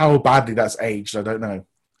how badly that's aged, I don't know.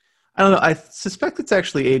 I don't know. I suspect it's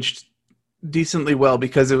actually aged decently well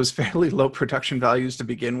because it was fairly low production values to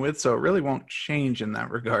begin with. So it really won't change in that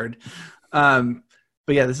regard.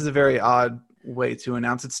 But yeah, this is a very odd way to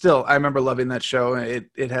announce it. Still, I remember loving that show.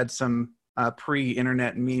 It had some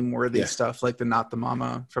pre-internet meme-worthy stuff, like the "Not the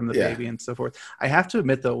Mama" from the baby and so forth. I have to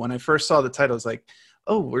admit, though, when I first saw the title, I was like,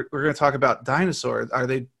 "Oh, we're going to talk about dinosaurs. Are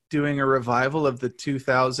they doing a revival of the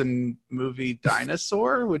 2000 movie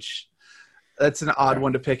Dinosaur?" Which that's an odd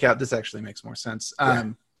one to pick out. This actually makes more sense.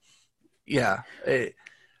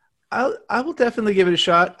 I will definitely give it a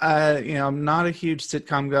shot. I'm not a huge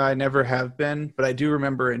sitcom guy, never have been, but I do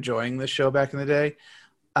remember enjoying this show back in the day.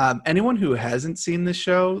 Anyone who hasn't seen this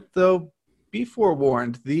show, though, be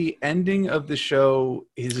forewarned, the ending of the show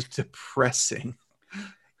is depressing.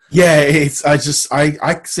 Yeah, there's a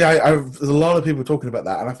lot of people talking about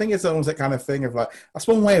that, and I think it's almost that kind of thing of like, that's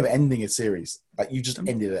one way of ending a series. Like, you just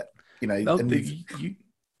ended it,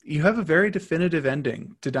 You have a very definitive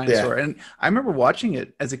ending to Dinosaur. And I remember watching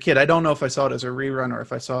it as a kid. I don't know if I saw it as a rerun or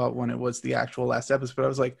if I saw it when it was the actual last episode, but I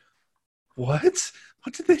was like, what?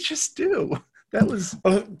 What did they just do? That was...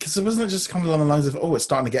 Because it wasn't just kind of along the lines of, it's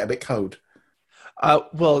starting to get a bit cold.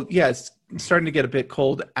 It's starting to get a bit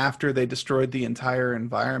cold after they destroyed the entire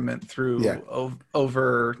environment through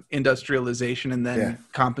over industrialization and then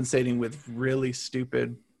compensating with really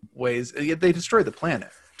stupid ways. They destroyed the planet.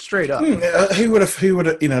 Straight up. Who would have,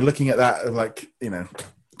 looking at that, like,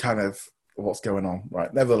 kind of what's going on,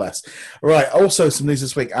 right? Nevertheless. Right, also some news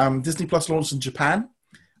this week. Disney Plus launched in Japan.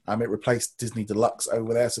 It replaced Disney Deluxe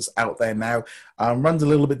over there, so it's out there now. Runs a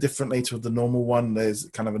little bit differently to the normal one. There's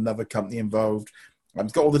kind of another company involved.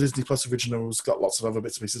 It's got all the Disney Plus originals, got lots of other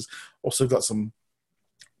bits and pieces. Also got some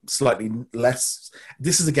slightly less...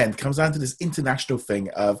 This is, again, comes down to this international thing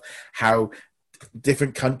of how...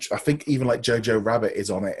 different country. I think even like Jojo Rabbit is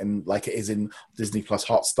on it, and like it is in Disney Plus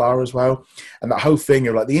Hotstar as well. And that whole thing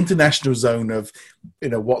of like the international zone of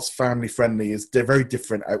what's family friendly is they're very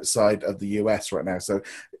different outside of the US right now. So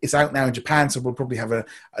it's out now in Japan. So we'll probably have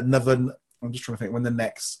another. I'm just trying to think when the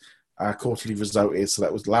next quarterly result is. So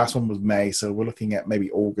that was the last one was May. So we're looking at maybe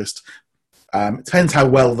August. It depends how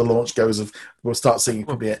well the launch goes. We'll start seeing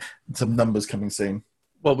probably some numbers coming soon.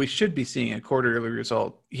 Well, we should be seeing a quarterly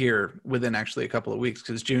result here within actually a couple of weeks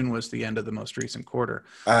because June was the end of the most recent quarter.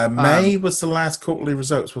 May was the last quarterly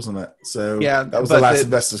results, wasn't it? So that was the last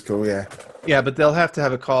investors call, Yeah, but they'll have to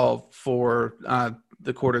have a call for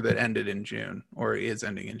the quarter that ended in June, or is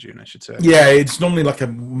ending in June, I should say. Yeah, it's normally like a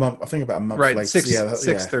month. I think about a month right, later.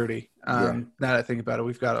 6:30. Now that I think about it,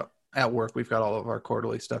 we've got all of our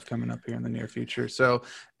quarterly stuff coming up here in the near future. So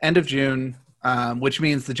end of June. Which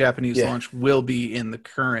means the Japanese launch will be in the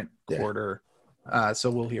current quarter.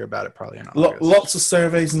 So we'll hear about it probably in August. Lots of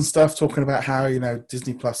surveys and stuff talking about how,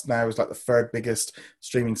 Disney Plus now is like the third biggest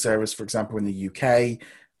streaming service, for example, in the UK.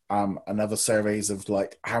 another surveys of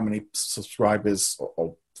like how many subscribers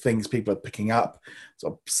or things people are picking up.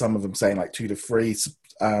 So some of them saying like 2 to 3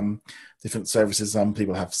 different services. Some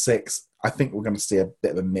people have 6. I think we're going to see a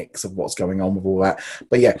bit of a mix of what's going on with all that.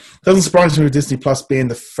 But yeah, doesn't surprise me with Disney Plus being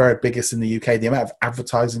the third biggest in the UK. The amount of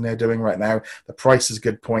advertising they're doing right now, the price is a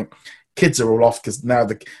good point. Kids are all off because now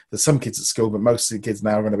there's some kids at school, but most of the kids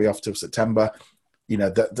now are going to be off till September. You know,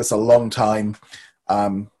 that's a long time.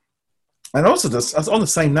 And also, on the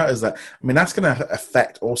same note as that, I mean, that's going to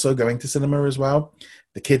affect also going to cinema as well.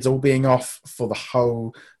 The kids all being off for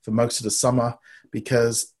most of the summer,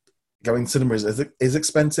 because going to cinema is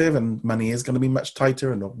expensive and money is going to be much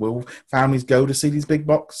tighter. And will families go to see these big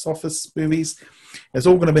box office movies? It's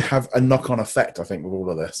all going to have a knock-on effect, I think, with all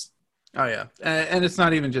of this. Oh yeah, and it's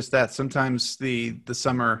not even just that. Sometimes the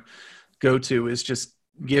summer go-to is just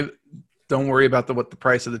don't worry about what the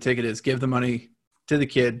price of the ticket is. Give the money to the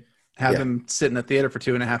kid. Have them sit in the theater for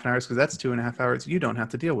 2.5 hours, because that's 2.5 hours you don't have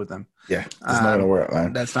to deal with them. Yeah, there's no work,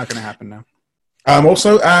 man. That's not going to happen now.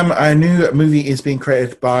 Also, a new movie is being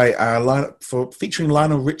created by featuring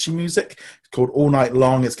Lionel Richie music. It's called All Night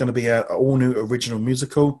Long. It's going to be an all-new original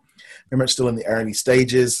musical. Very much still in the early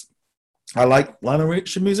stages. I like Lionel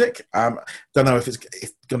Richie music. Don't know if it's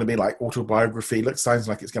going to be like autobiography. Sounds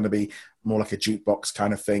like it's going to be more like a jukebox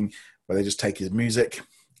kind of thing, where they just take his music.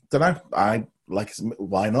 Don't know. I like.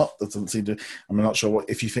 Why not? That doesn't seem to. I'm not sure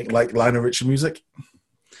if you think like Lionel Richie music.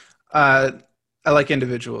 I like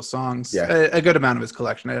individual songs. Yeah. A good amount of his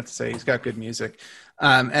collection, I have to say. He's got good music.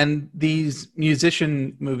 And these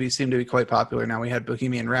musician movies seem to be quite popular now. We had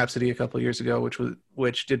Bohemian Rhapsody a couple of years ago,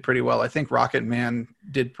 which did pretty well. I think Rocket Man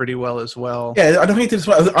did pretty well as well. Yeah, I don't think it did as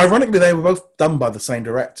well. Ironically, they were both done by the same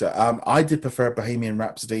director. I did prefer Bohemian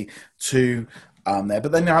Rhapsody to there,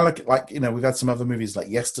 but then I like we've had some other movies like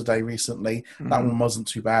Yesterday recently. Mm-hmm. That one wasn't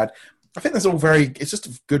too bad. I think that's all it's just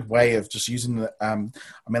a good way of just using the, I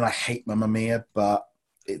mean, I hate Mamma Mia, but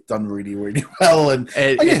it's done really, really well. And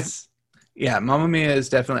Mamma Mia is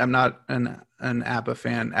definitely, I'm not an ABBA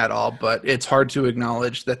fan at all, but it's hard to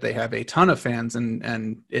acknowledge that they have a ton of fans,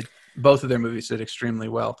 and both of their movies did extremely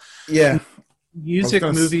well. Yeah. Music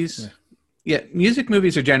movies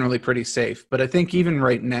are generally pretty safe, but I think even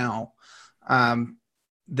right now,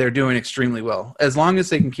 they're doing extremely well. As long as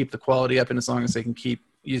they can keep the quality up, and as long as they can keep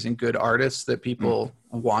using good artists that people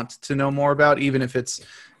want to know more about, even if it's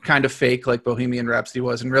kind of fake like Bohemian Rhapsody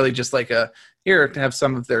was, and really just like to have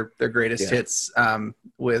some of their greatest hits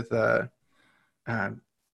with drawing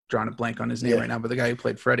a blank on his name right now, but the guy who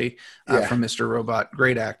played Freddie from Mr. Robot,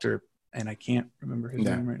 great actor, and I can't remember his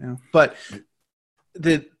name right now, but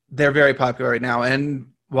they're very popular right now.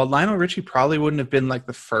 And while Lionel Richie probably wouldn't have been like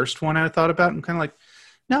the first one I thought about, I'm kind of like,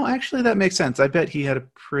 no, actually that makes sense. I bet he had a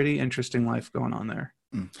pretty interesting life going on there.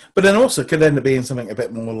 But then also could end up being something a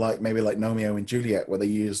bit more like maybe like Romeo and Juliet, where they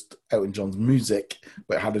used Elton John's music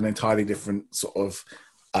but had an entirely different sort of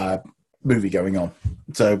movie going on.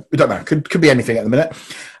 So we don't know. Could be anything at the minute.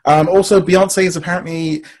 Also, Beyonce is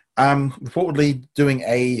apparently reportedly doing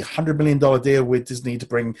a $100 million deal with Disney to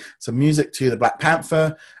bring some music to the Black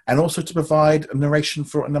Panther, and also to provide a narration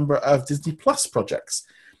for a number of Disney Plus projects.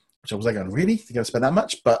 Which I was like, really? They're going to spend that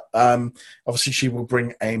much? But obviously she will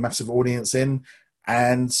bring a massive audience in.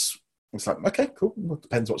 And it's like, okay, cool. Well, it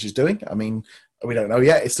depends what she's doing. I mean, we don't know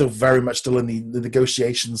yet. It's still in the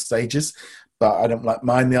negotiation stages. But I don't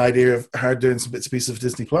mind the idea of her doing some bits and pieces of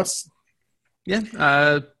Disney Plus.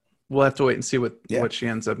 Yeah. We'll have to wait and see what she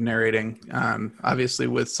ends up narrating. Obviously,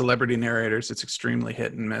 with celebrity narrators, it's extremely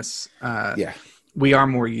hit and miss. We are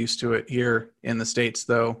more used to it here in the States,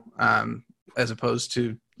 though, as opposed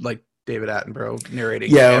to like David Attenborough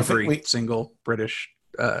narrating every single British.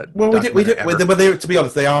 We did. To be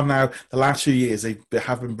honest, they are now. The last few years, they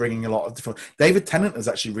have been bringing a lot of different. David Tennant is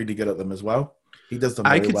actually really good at them as well. He does them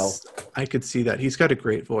very well. I could see that. He's got a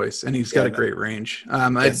great voice, and he's got a great range.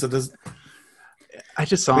 I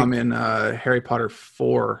just saw him in Harry Potter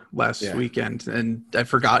 4 last weekend, and I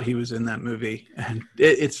forgot he was in that movie. And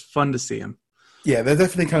it's fun to see him. Yeah, they're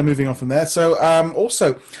definitely kind of moving on from there. So,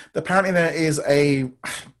 also, apparently there is a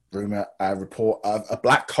report of a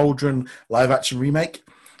Black Cauldron live-action remake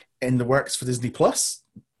in the works for Disney Plus.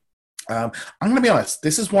 I'm going to be honest.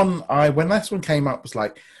 This is one when this one came up, was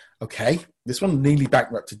like, okay, this one nearly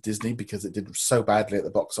bankrupted Disney because it did so badly at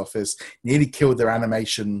the box office. Nearly killed their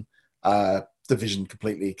animation division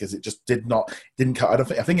completely because it just didn't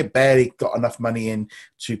cut. I think it barely got enough money in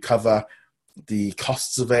to cover the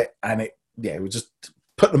costs of it, and it would just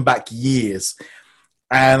put them back years.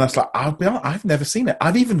 And I was like, I'll be honest, I've never seen it.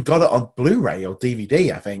 I've even got it on Blu-ray or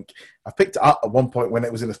DVD, I think. I picked it up at one point when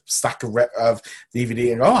it was in a stack of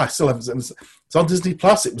DVD, and I still haven't seen it. It's on Disney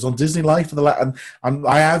Plus. It was on Disney Life for and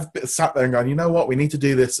I have sat there and gone, you know what? We need to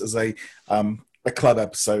do this as a club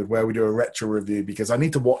episode where we do a retro review, because I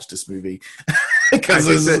need to watch this movie.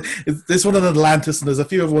 Because this one in Atlantis, and there's a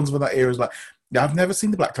few other ones when that era is like, yeah, I've never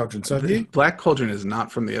seen the Black Cauldron. So have you? Black Cauldron is not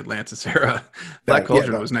from the Atlantis era. Black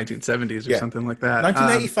Cauldron was 1970s or something like that.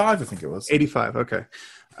 1985, I think it was. 85, okay.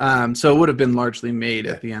 So it would have been largely made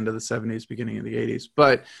at the end of the 70s, beginning of the 80s.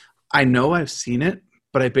 But I know I've seen it,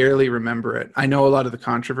 but I barely remember it. I know a lot of the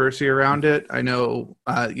controversy around it. I know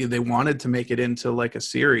they wanted to make it into like a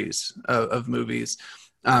series of movies.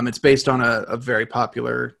 It's based on a very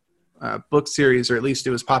popular book series, or at least it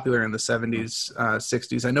was popular in the 70s,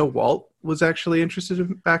 60s. I know Walt was actually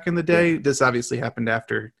interested back in the day. This obviously happened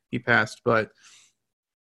after he passed, but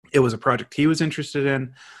it was a project he was interested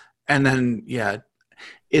in. And then,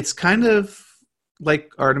 it's kind of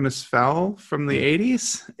like Artemis Fowl from the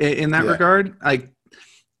 80s in that regard.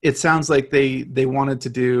 It sounds like they wanted to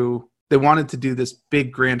do this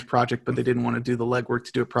big grand project, but they didn't want to do the legwork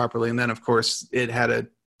to do it properly. And then, of course, it had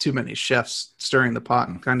too many chefs stirring the pot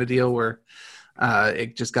kind of deal where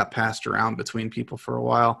it just got passed around between people for a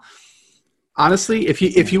while. Honestly, if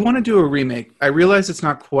you want to do a remake, I realize it's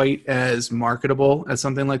not quite as marketable as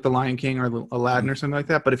something like The Lion King or Aladdin or something like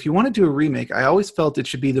that. But if you want to do a remake, I always felt it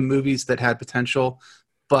should be the movies that had potential,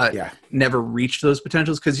 but never reached those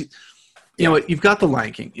potentials. Because you know what, you've got The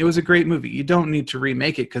Lion King. It was a great movie. You don't need to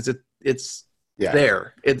remake it because it's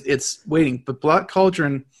there. It's waiting. But Black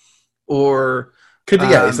Cauldron or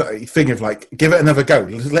it's a thing of like, give it another go.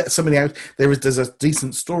 Let somebody out. There's a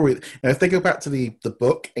decent story. If they go back to the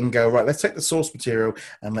book and go, right, let's take the source material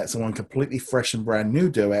and let someone completely fresh and brand new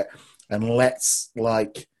do it, and let's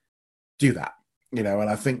like do that. And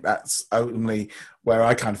I think that's only where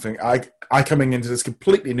I kind of think I coming into this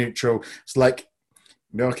completely neutral. It's like,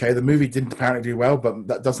 okay, the movie didn't apparently do well, but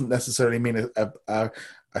that doesn't necessarily mean a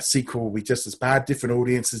sequel will be just as bad. Different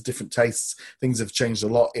audiences, different tastes. Things have changed a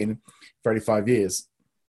lot in 35 years.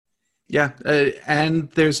 Yeah,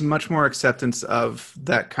 and there's much more acceptance of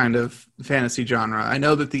that kind of fantasy genre. I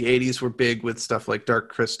know that the 80s were big with stuff like Dark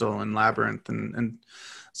Crystal and Labyrinth and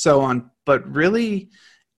so on, but really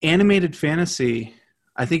animated fantasy,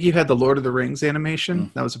 I think you had the Lord of the Rings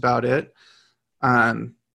animation. That was about it.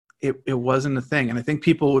 It wasn't a thing, and I think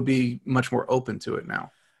people would be much more open to it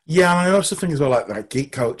now. Yeah, and I also think as well, like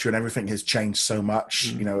geek culture and everything has changed so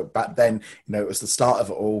much. Back then, it was the start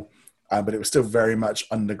of it all. But it was still very much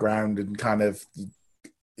underground and kind of, you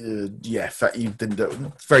didn't do it.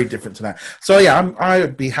 It's very different to now. So I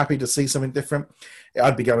would be happy to see something different.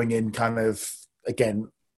 I'd be going in kind of,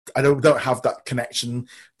 again, I don't have that connection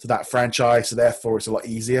to that franchise, so therefore it's a lot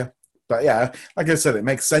easier. But like I said, it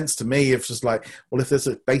makes sense to me. It's just like, well, if this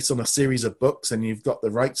is based on a series of books and you've got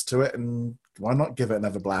the rights to it, and why not give it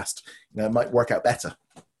another blast? It might work out better.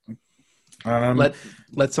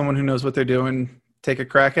 Let someone who knows what they're doing take a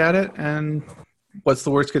crack at it, and what's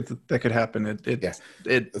the worst that could happen? The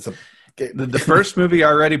first movie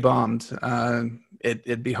already bombed.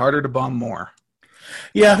 It'd be harder to bomb more.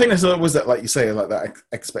 Yeah, I think there's always that, like you say, like that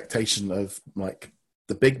expectation of like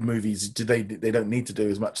the big movies. They don't need to do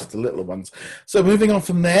as much as the little ones. So moving on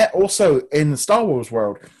from there, also in the Star Wars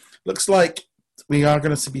world, looks like we are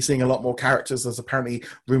going to be seeing a lot more characters. There's apparently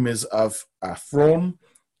rumors of Thrawn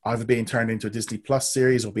either being turned into a Disney Plus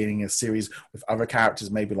series or being in a series with other characters,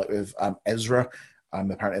 maybe like with Ezra.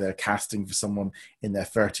 Apparently they're casting for someone in their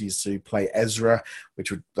 30s to play Ezra,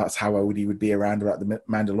 that's how old he would be around about the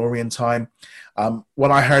Mandalorian time.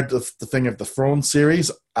 When I heard the thing of the Thrawn series,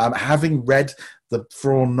 having read the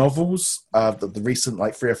Thrawn novels, the recent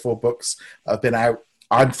like 3 or 4 books have been out,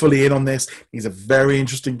 I'm fully in on this. He's a very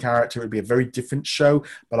interesting character. It would be a very different show,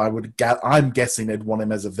 but I'm guessing they'd want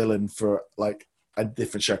him as a villain for like a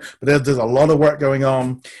different show. But there's a lot of work going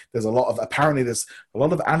on. There's a lot of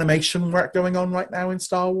animation work going on right now in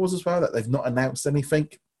Star Wars as well, that they've not announced anything.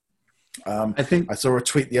 I think I saw a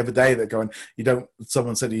tweet the other day that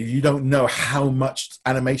someone said you don't know how much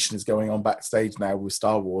animation is going on backstage now with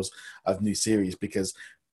Star Wars of new series, because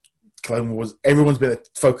Clone Wars, everyone's been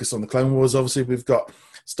focused on the Clone Wars. Obviously we've got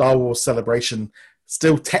Star Wars Celebration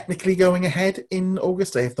still technically going ahead in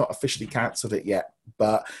August. They have not officially cancelled it yet,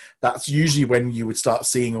 but that's usually when you would start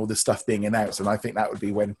seeing all this stuff being announced, and I think that would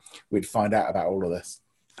be when we'd find out about all of this.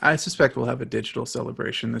 I suspect we'll have a digital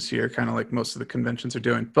celebration this year, kind of like most of the conventions are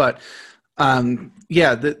doing. But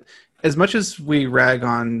as much as we rag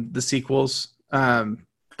on the sequels, the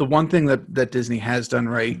one thing that Disney has done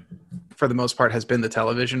right for the most part has been the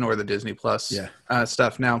television or the Disney Plus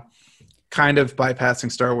stuff. Now, kind of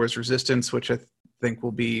bypassing Star Wars Resistance, which I think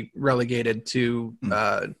will be relegated to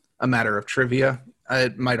a matter of trivia.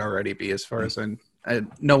 It might already be, as far as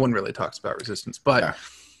no one really talks about Resistance, but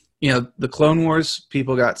the Clone Wars,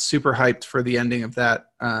 people got super hyped for the ending of that.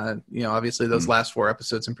 Obviously those last 4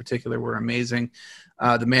 episodes in particular were amazing.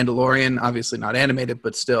 The Mandalorian, obviously not animated,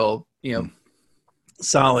 but still,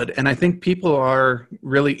 solid. And I think people are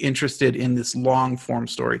really interested in this long form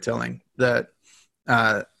storytelling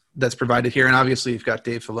that's provided here. And obviously you've got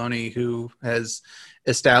Dave Filoni, who has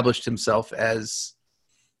established himself as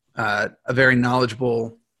a very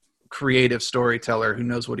knowledgeable, creative storyteller who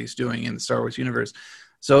knows what he's doing in the Star Wars universe.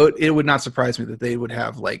 So it would not surprise me that they would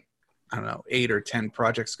have 8 or 10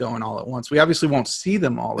 projects going all at once. We obviously won't see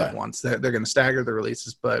them all at once. They're going to stagger the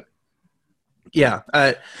releases, but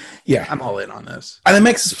I'm all in on this. And it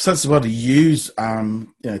makes sense as well to use,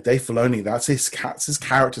 Dave Filoni. That's his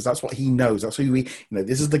characters. That's what he knows. That's who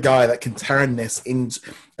this is the guy that can turn this into,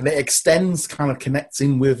 and it extends, kind of connects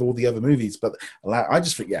in with all the other movies. But I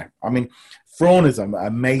just think, Thrawn is an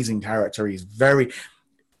amazing character.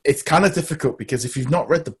 It's kind of difficult because if you've not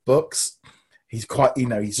read the books, he's quite,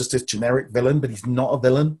 he's just a generic villain, but he's not a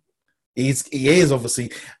villain. He is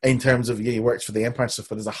obviously, in terms of, he works for the Empire and stuff,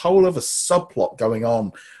 but there's a whole other subplot going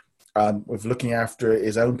on with looking after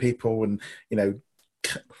his own people and,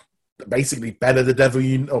 basically better the devil,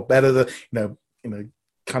 or better the,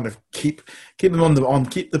 kind of keep them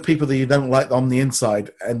keep the people that you don't like on the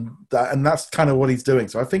inside. And that's kind of what he's doing.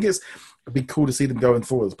 So I think it'd be cool to see them going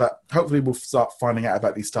forwards, but hopefully we'll start finding out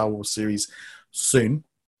about these Star Wars series soon.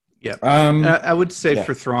 Yeah. I would say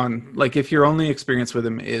for Thrawn, if your only experience with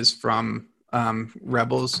him is from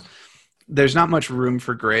Rebels, there's not much room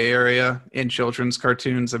for gray area in children's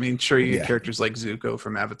cartoons. I mean, sure, you get characters like Zuko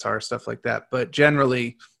from Avatar, stuff like that, but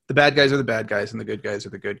generally the bad guys are the bad guys and the good guys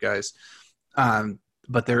are the good guys.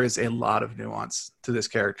 But there is a lot of nuance to this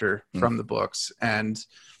character from the books, and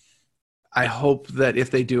I hope that if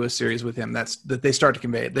they do a series with him, that they start to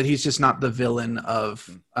convey it, that he's just not the villain of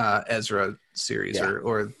Ezra series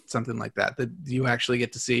or something like that, that you actually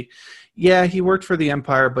get to see, he worked for the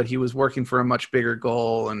Empire, but he was working for a much bigger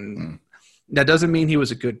goal. And that doesn't mean he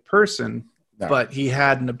was a good person, but he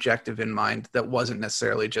had an objective in mind that wasn't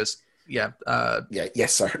necessarily just, yes,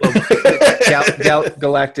 sir.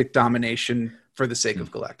 Galactic domination for the sake of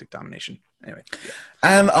galactic domination. Anyway.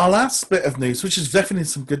 And our last bit of news, which is definitely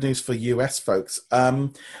some good news for US folks.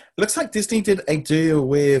 Looks like Disney did a deal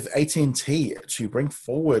with AT&T to bring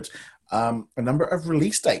forward a number of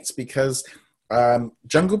release dates, because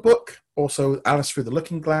Jungle Book, also Alice Through the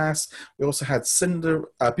Looking Glass. We also had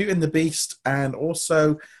Beauty and the Beast, and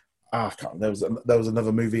also there was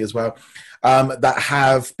another movie as well that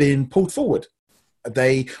have been pulled forward.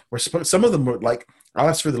 They were some of them were like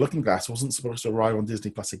Alice Through the Looking Glass wasn't supposed to arrive on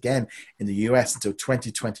Disney Plus again in the US until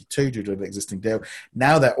 2022 due to an existing deal.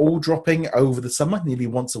 Now they're all dropping over the summer, nearly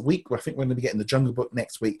once a week. I think we're going to be getting the Jungle Book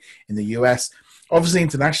next week in the US. Obviously,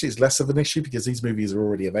 internationally, it's less of an issue because these movies are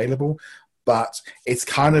already available. But it's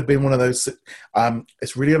kind of been one of those.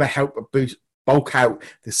 It's really going to help bulk out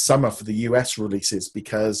this summer for the US releases,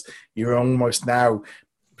 because you're almost now.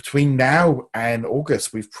 Between now and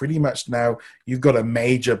August, we've pretty much you've got a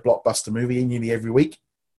major blockbuster movie in nearly every week.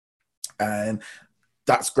 And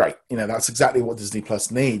that's great. That's exactly what Disney Plus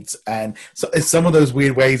needs. And so it's some of those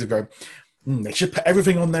weird ways of going, they should put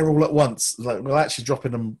everything on there all at once. We'll actually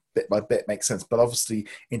dropping them bit by bit makes sense. But obviously,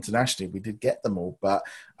 internationally, we did get them all. But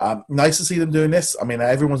nice to see them doing this. I mean,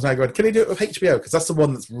 everyone's now going, can they do it with HBO? Because that's the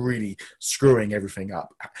one that's really screwing everything up.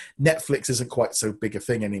 Netflix isn't quite so big a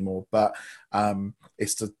thing anymore. But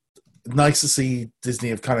it's nice to see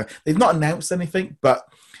Disney they've not announced anything, but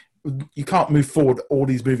you can't move forward all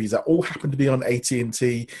these movies that all happen to be on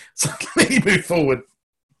AT&T. So they move forward.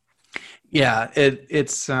 Yeah,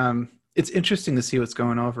 it's interesting to see what's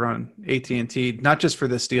going over on AT&T, not just for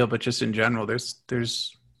this deal, but just in general.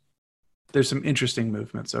 There's some interesting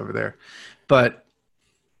movements over there. But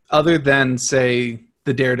other than, say,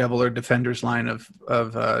 the Daredevil or Defenders line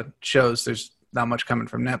of shows, there's not much coming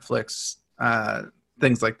from Netflix.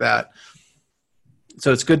 Things like that.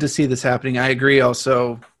 So it's good to see this happening. I agree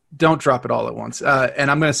also, don't drop it all at once. And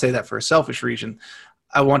I'm going to say that for a selfish reason.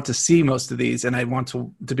 I want to see most of these, and I want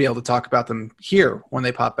to be able to talk about them here when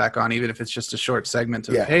they pop back on, even if it's just a short segment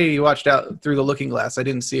of, hey, you watched Out Through the Looking Glass. I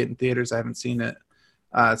didn't see it in theaters. I haven't seen it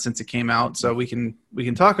since it came out. So we can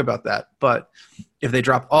talk about that. But if they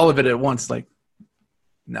drop all of it at once,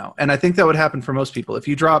 no. And I think that would happen for most people. If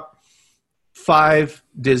you drop 5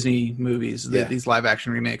 Disney movies, these live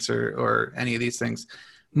action remakes or any of these things,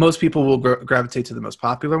 most people will gravitate to the most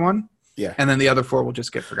popular one. Yeah. And then the other 4 will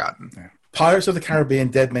just get forgotten. Yeah. Pirates of the Caribbean,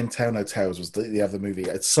 Dead Men Tell No Tales was the other movie.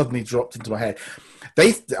 It suddenly dropped into my head.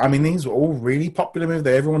 These were all really popular movies.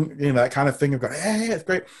 Everyone, that kind of thing of going, yeah, it's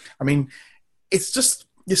great. I mean, it's just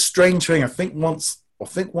this strange thing. I think once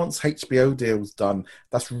HBO deal's done,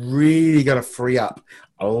 that's really going to free up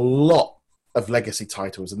a lot of legacy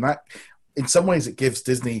titles. And that, in some ways, it gives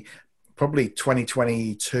Disney probably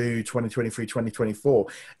 2022, 2023, 2024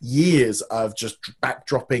 years of just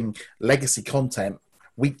backdropping legacy content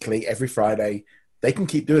weekly, every Friday. They can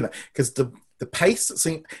keep doing that because the pace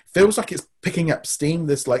feels like it's picking up steam.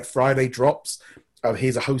 This like Friday drops. Oh,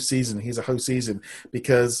 here's a host season,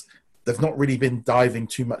 because they've not really been diving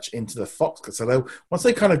too much into the Fox. So once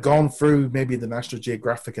they've kind of gone through maybe the National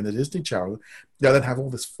Geographic and the Disney Channel, they'll then have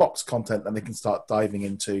all this Fox content that they can start diving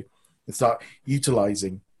into and start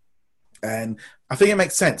utilizing. And I think it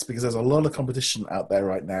makes sense because there's a lot of competition out there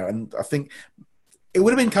right now. And I think it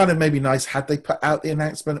would have been kind of maybe nice had they put out the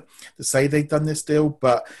announcement to say they'd done this deal,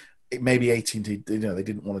 but it maybe AT&T, they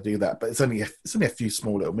didn't want to do that. But it's only a few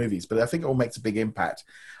small little movies, but I think it all makes a big impact.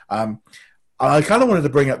 I kind of wanted to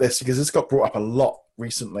bring up this because this got brought up a lot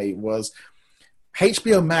recently. Was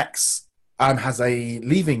HBO Max has a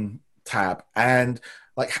leaving tab, and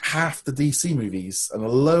like half the DC movies and a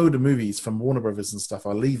load of movies from Warner Brothers and stuff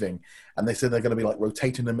are leaving, and they said they're going to be like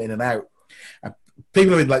rotating them in and out. And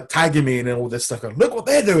people have been like tagging me and all this stuff, going, "Look what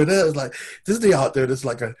they're doing!" It's like Disney aren't doing. It's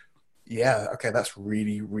like yeah, okay, that's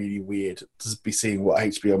really, really weird to be seeing what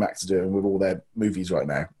HBO Max are doing with all their movies right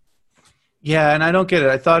now. Yeah, and I don't get it.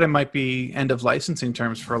 I thought it might be end of licensing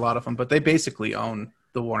terms for a lot of them, but they basically own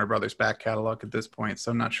the Warner Brothers back catalog at this point,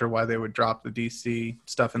 so I'm not sure why they would drop the DC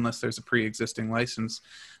stuff unless there's a pre-existing license.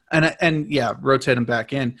 And yeah, rotate them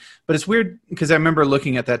back in. But it's weird because I remember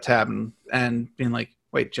looking at that tab and being like,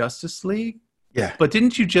 wait, Justice League? Yeah. But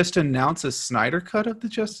didn't you just announce a Snyder cut of the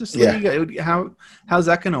Justice League? Yeah. How's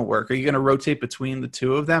that going to work? Are you going to rotate between the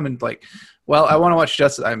two of them? And like, well, I want to watch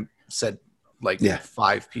Justice. I said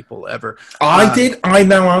 5 people ever. I did. I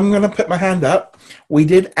know. I'm going to put my hand up. We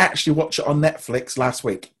did actually watch it on Netflix last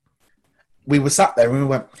week. We were sat there and we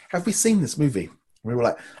went, have we seen this movie? And we were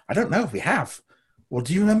like, I don't know if we have. Well,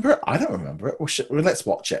 do you remember it? I don't remember it. Well, let's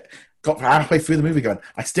watch it. Got halfway through the movie going,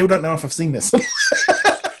 I still don't know if I've seen this.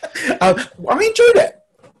 I enjoyed it.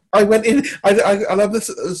 I went in. I love this.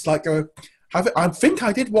 It's like I think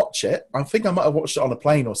I did watch it. I think I might have watched it on a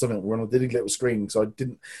plane or something when I did a little screening. So I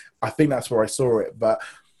didn't. I think that's where I saw it. But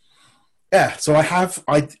yeah, so I have.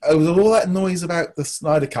 With all that noise about the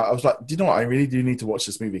Snyder Cut, I was like, do you know what? I really do need to watch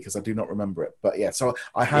this movie because I do not remember it. But yeah, so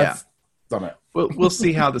I have done it. We'll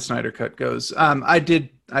see how the Snyder Cut goes.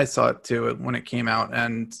 I saw it too when it came out,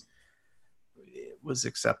 and it was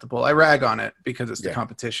acceptable. I rag on it because it's the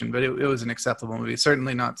competition, but it was an acceptable movie.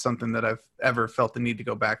 Certainly not something that I've ever felt the need to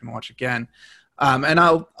go back and watch again. And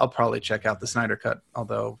I'll probably check out the Snyder Cut,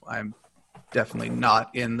 although I'm definitely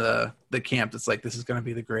not in the camp that's like, this is going to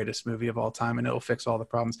be the greatest movie of all time and it'll fix all the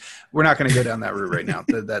problems. We're not going to go down that route right now.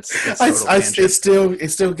 That's it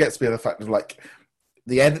still gets me the fact of like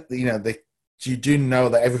the end. You do know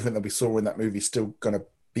that everything that we saw in that movie is still going to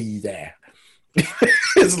be there.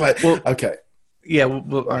 It's like, well, okay. Yeah,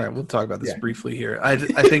 all right. We'll talk about this briefly here. I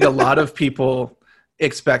think a lot of people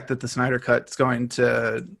expect that the Snyder Cut is going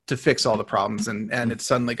to fix all the problems, and it's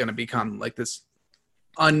suddenly going to become like this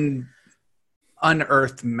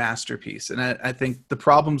unearthed masterpiece. And I think the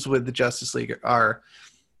problems with the Justice League are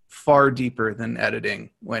far deeper than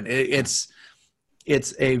editing. When it's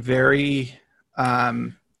a very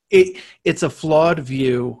it's a flawed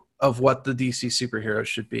view of what the DC superheroes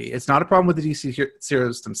should be. It's not a problem with the DC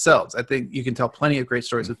heroes themselves. I think you can tell plenty of great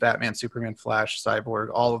stories with Batman, Superman, Flash, Cyborg,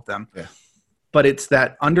 all of them. Yeah. But it's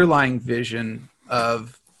that underlying vision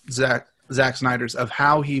of Zack Snyder's of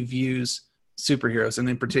how he views superheroes, and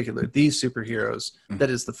in particular these superheroes,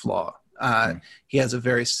 that is the flaw. He has a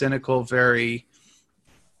very cynical, very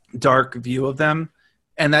dark view of them,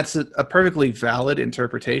 and that's a perfectly valid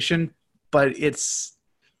interpretation. But it's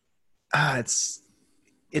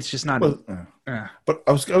just not. Well, but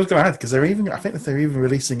I was going to add because I think that they're even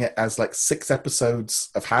releasing it as like 6 episodes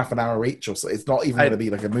of half an hour each, or so. It's not even going to be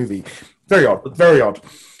like a movie. Very odd. Very odd.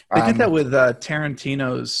 They did that with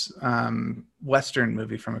Tarantino's Western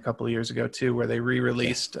movie from a couple of years ago too, where they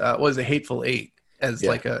re-released was it Hateful Eight as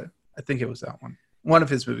like I think it was that one. One of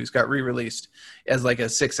his movies got re-released as like a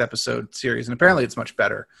 6-episode series, and apparently it's much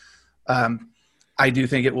better. I do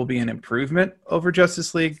think it will be an improvement over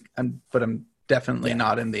Justice League, but I'm definitely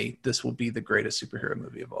not in this will be the greatest superhero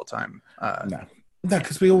movie of all time. No,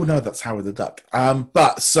 because we all know that's Howard the Duck.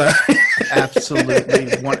 But so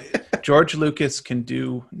absolutely, George Lucas can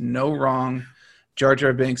do no wrong. Jar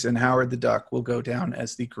Jar Binks and Howard the Duck will go down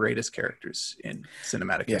as the greatest characters in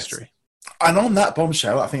cinematic history. And on that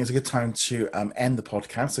bombshell, I think it's a good time to end the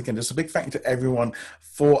podcast. Again, just a big thank you to everyone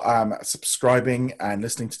for subscribing and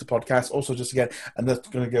listening to the podcast. Also, just again, and that's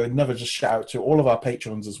going to go another just shout out to all of our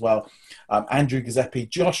patrons as well. Andrew Giuseppe,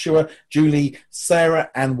 Joshua, Julie,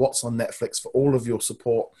 Sarah, and What's on Netflix for all of your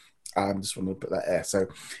support. Just want to put that there. So,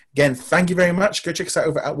 again, thank you very much. Go check us out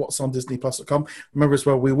over at whatsondisneyplus.com. Remember as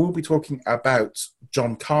well, we will be talking about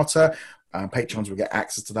John Carter. Patrons will get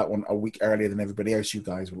access to that one a week earlier than everybody else. You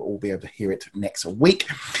guys will all be able to hear it next week.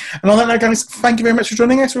 And on that note, guys, thank you very much for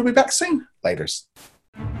joining us. We'll be back soon. Laters.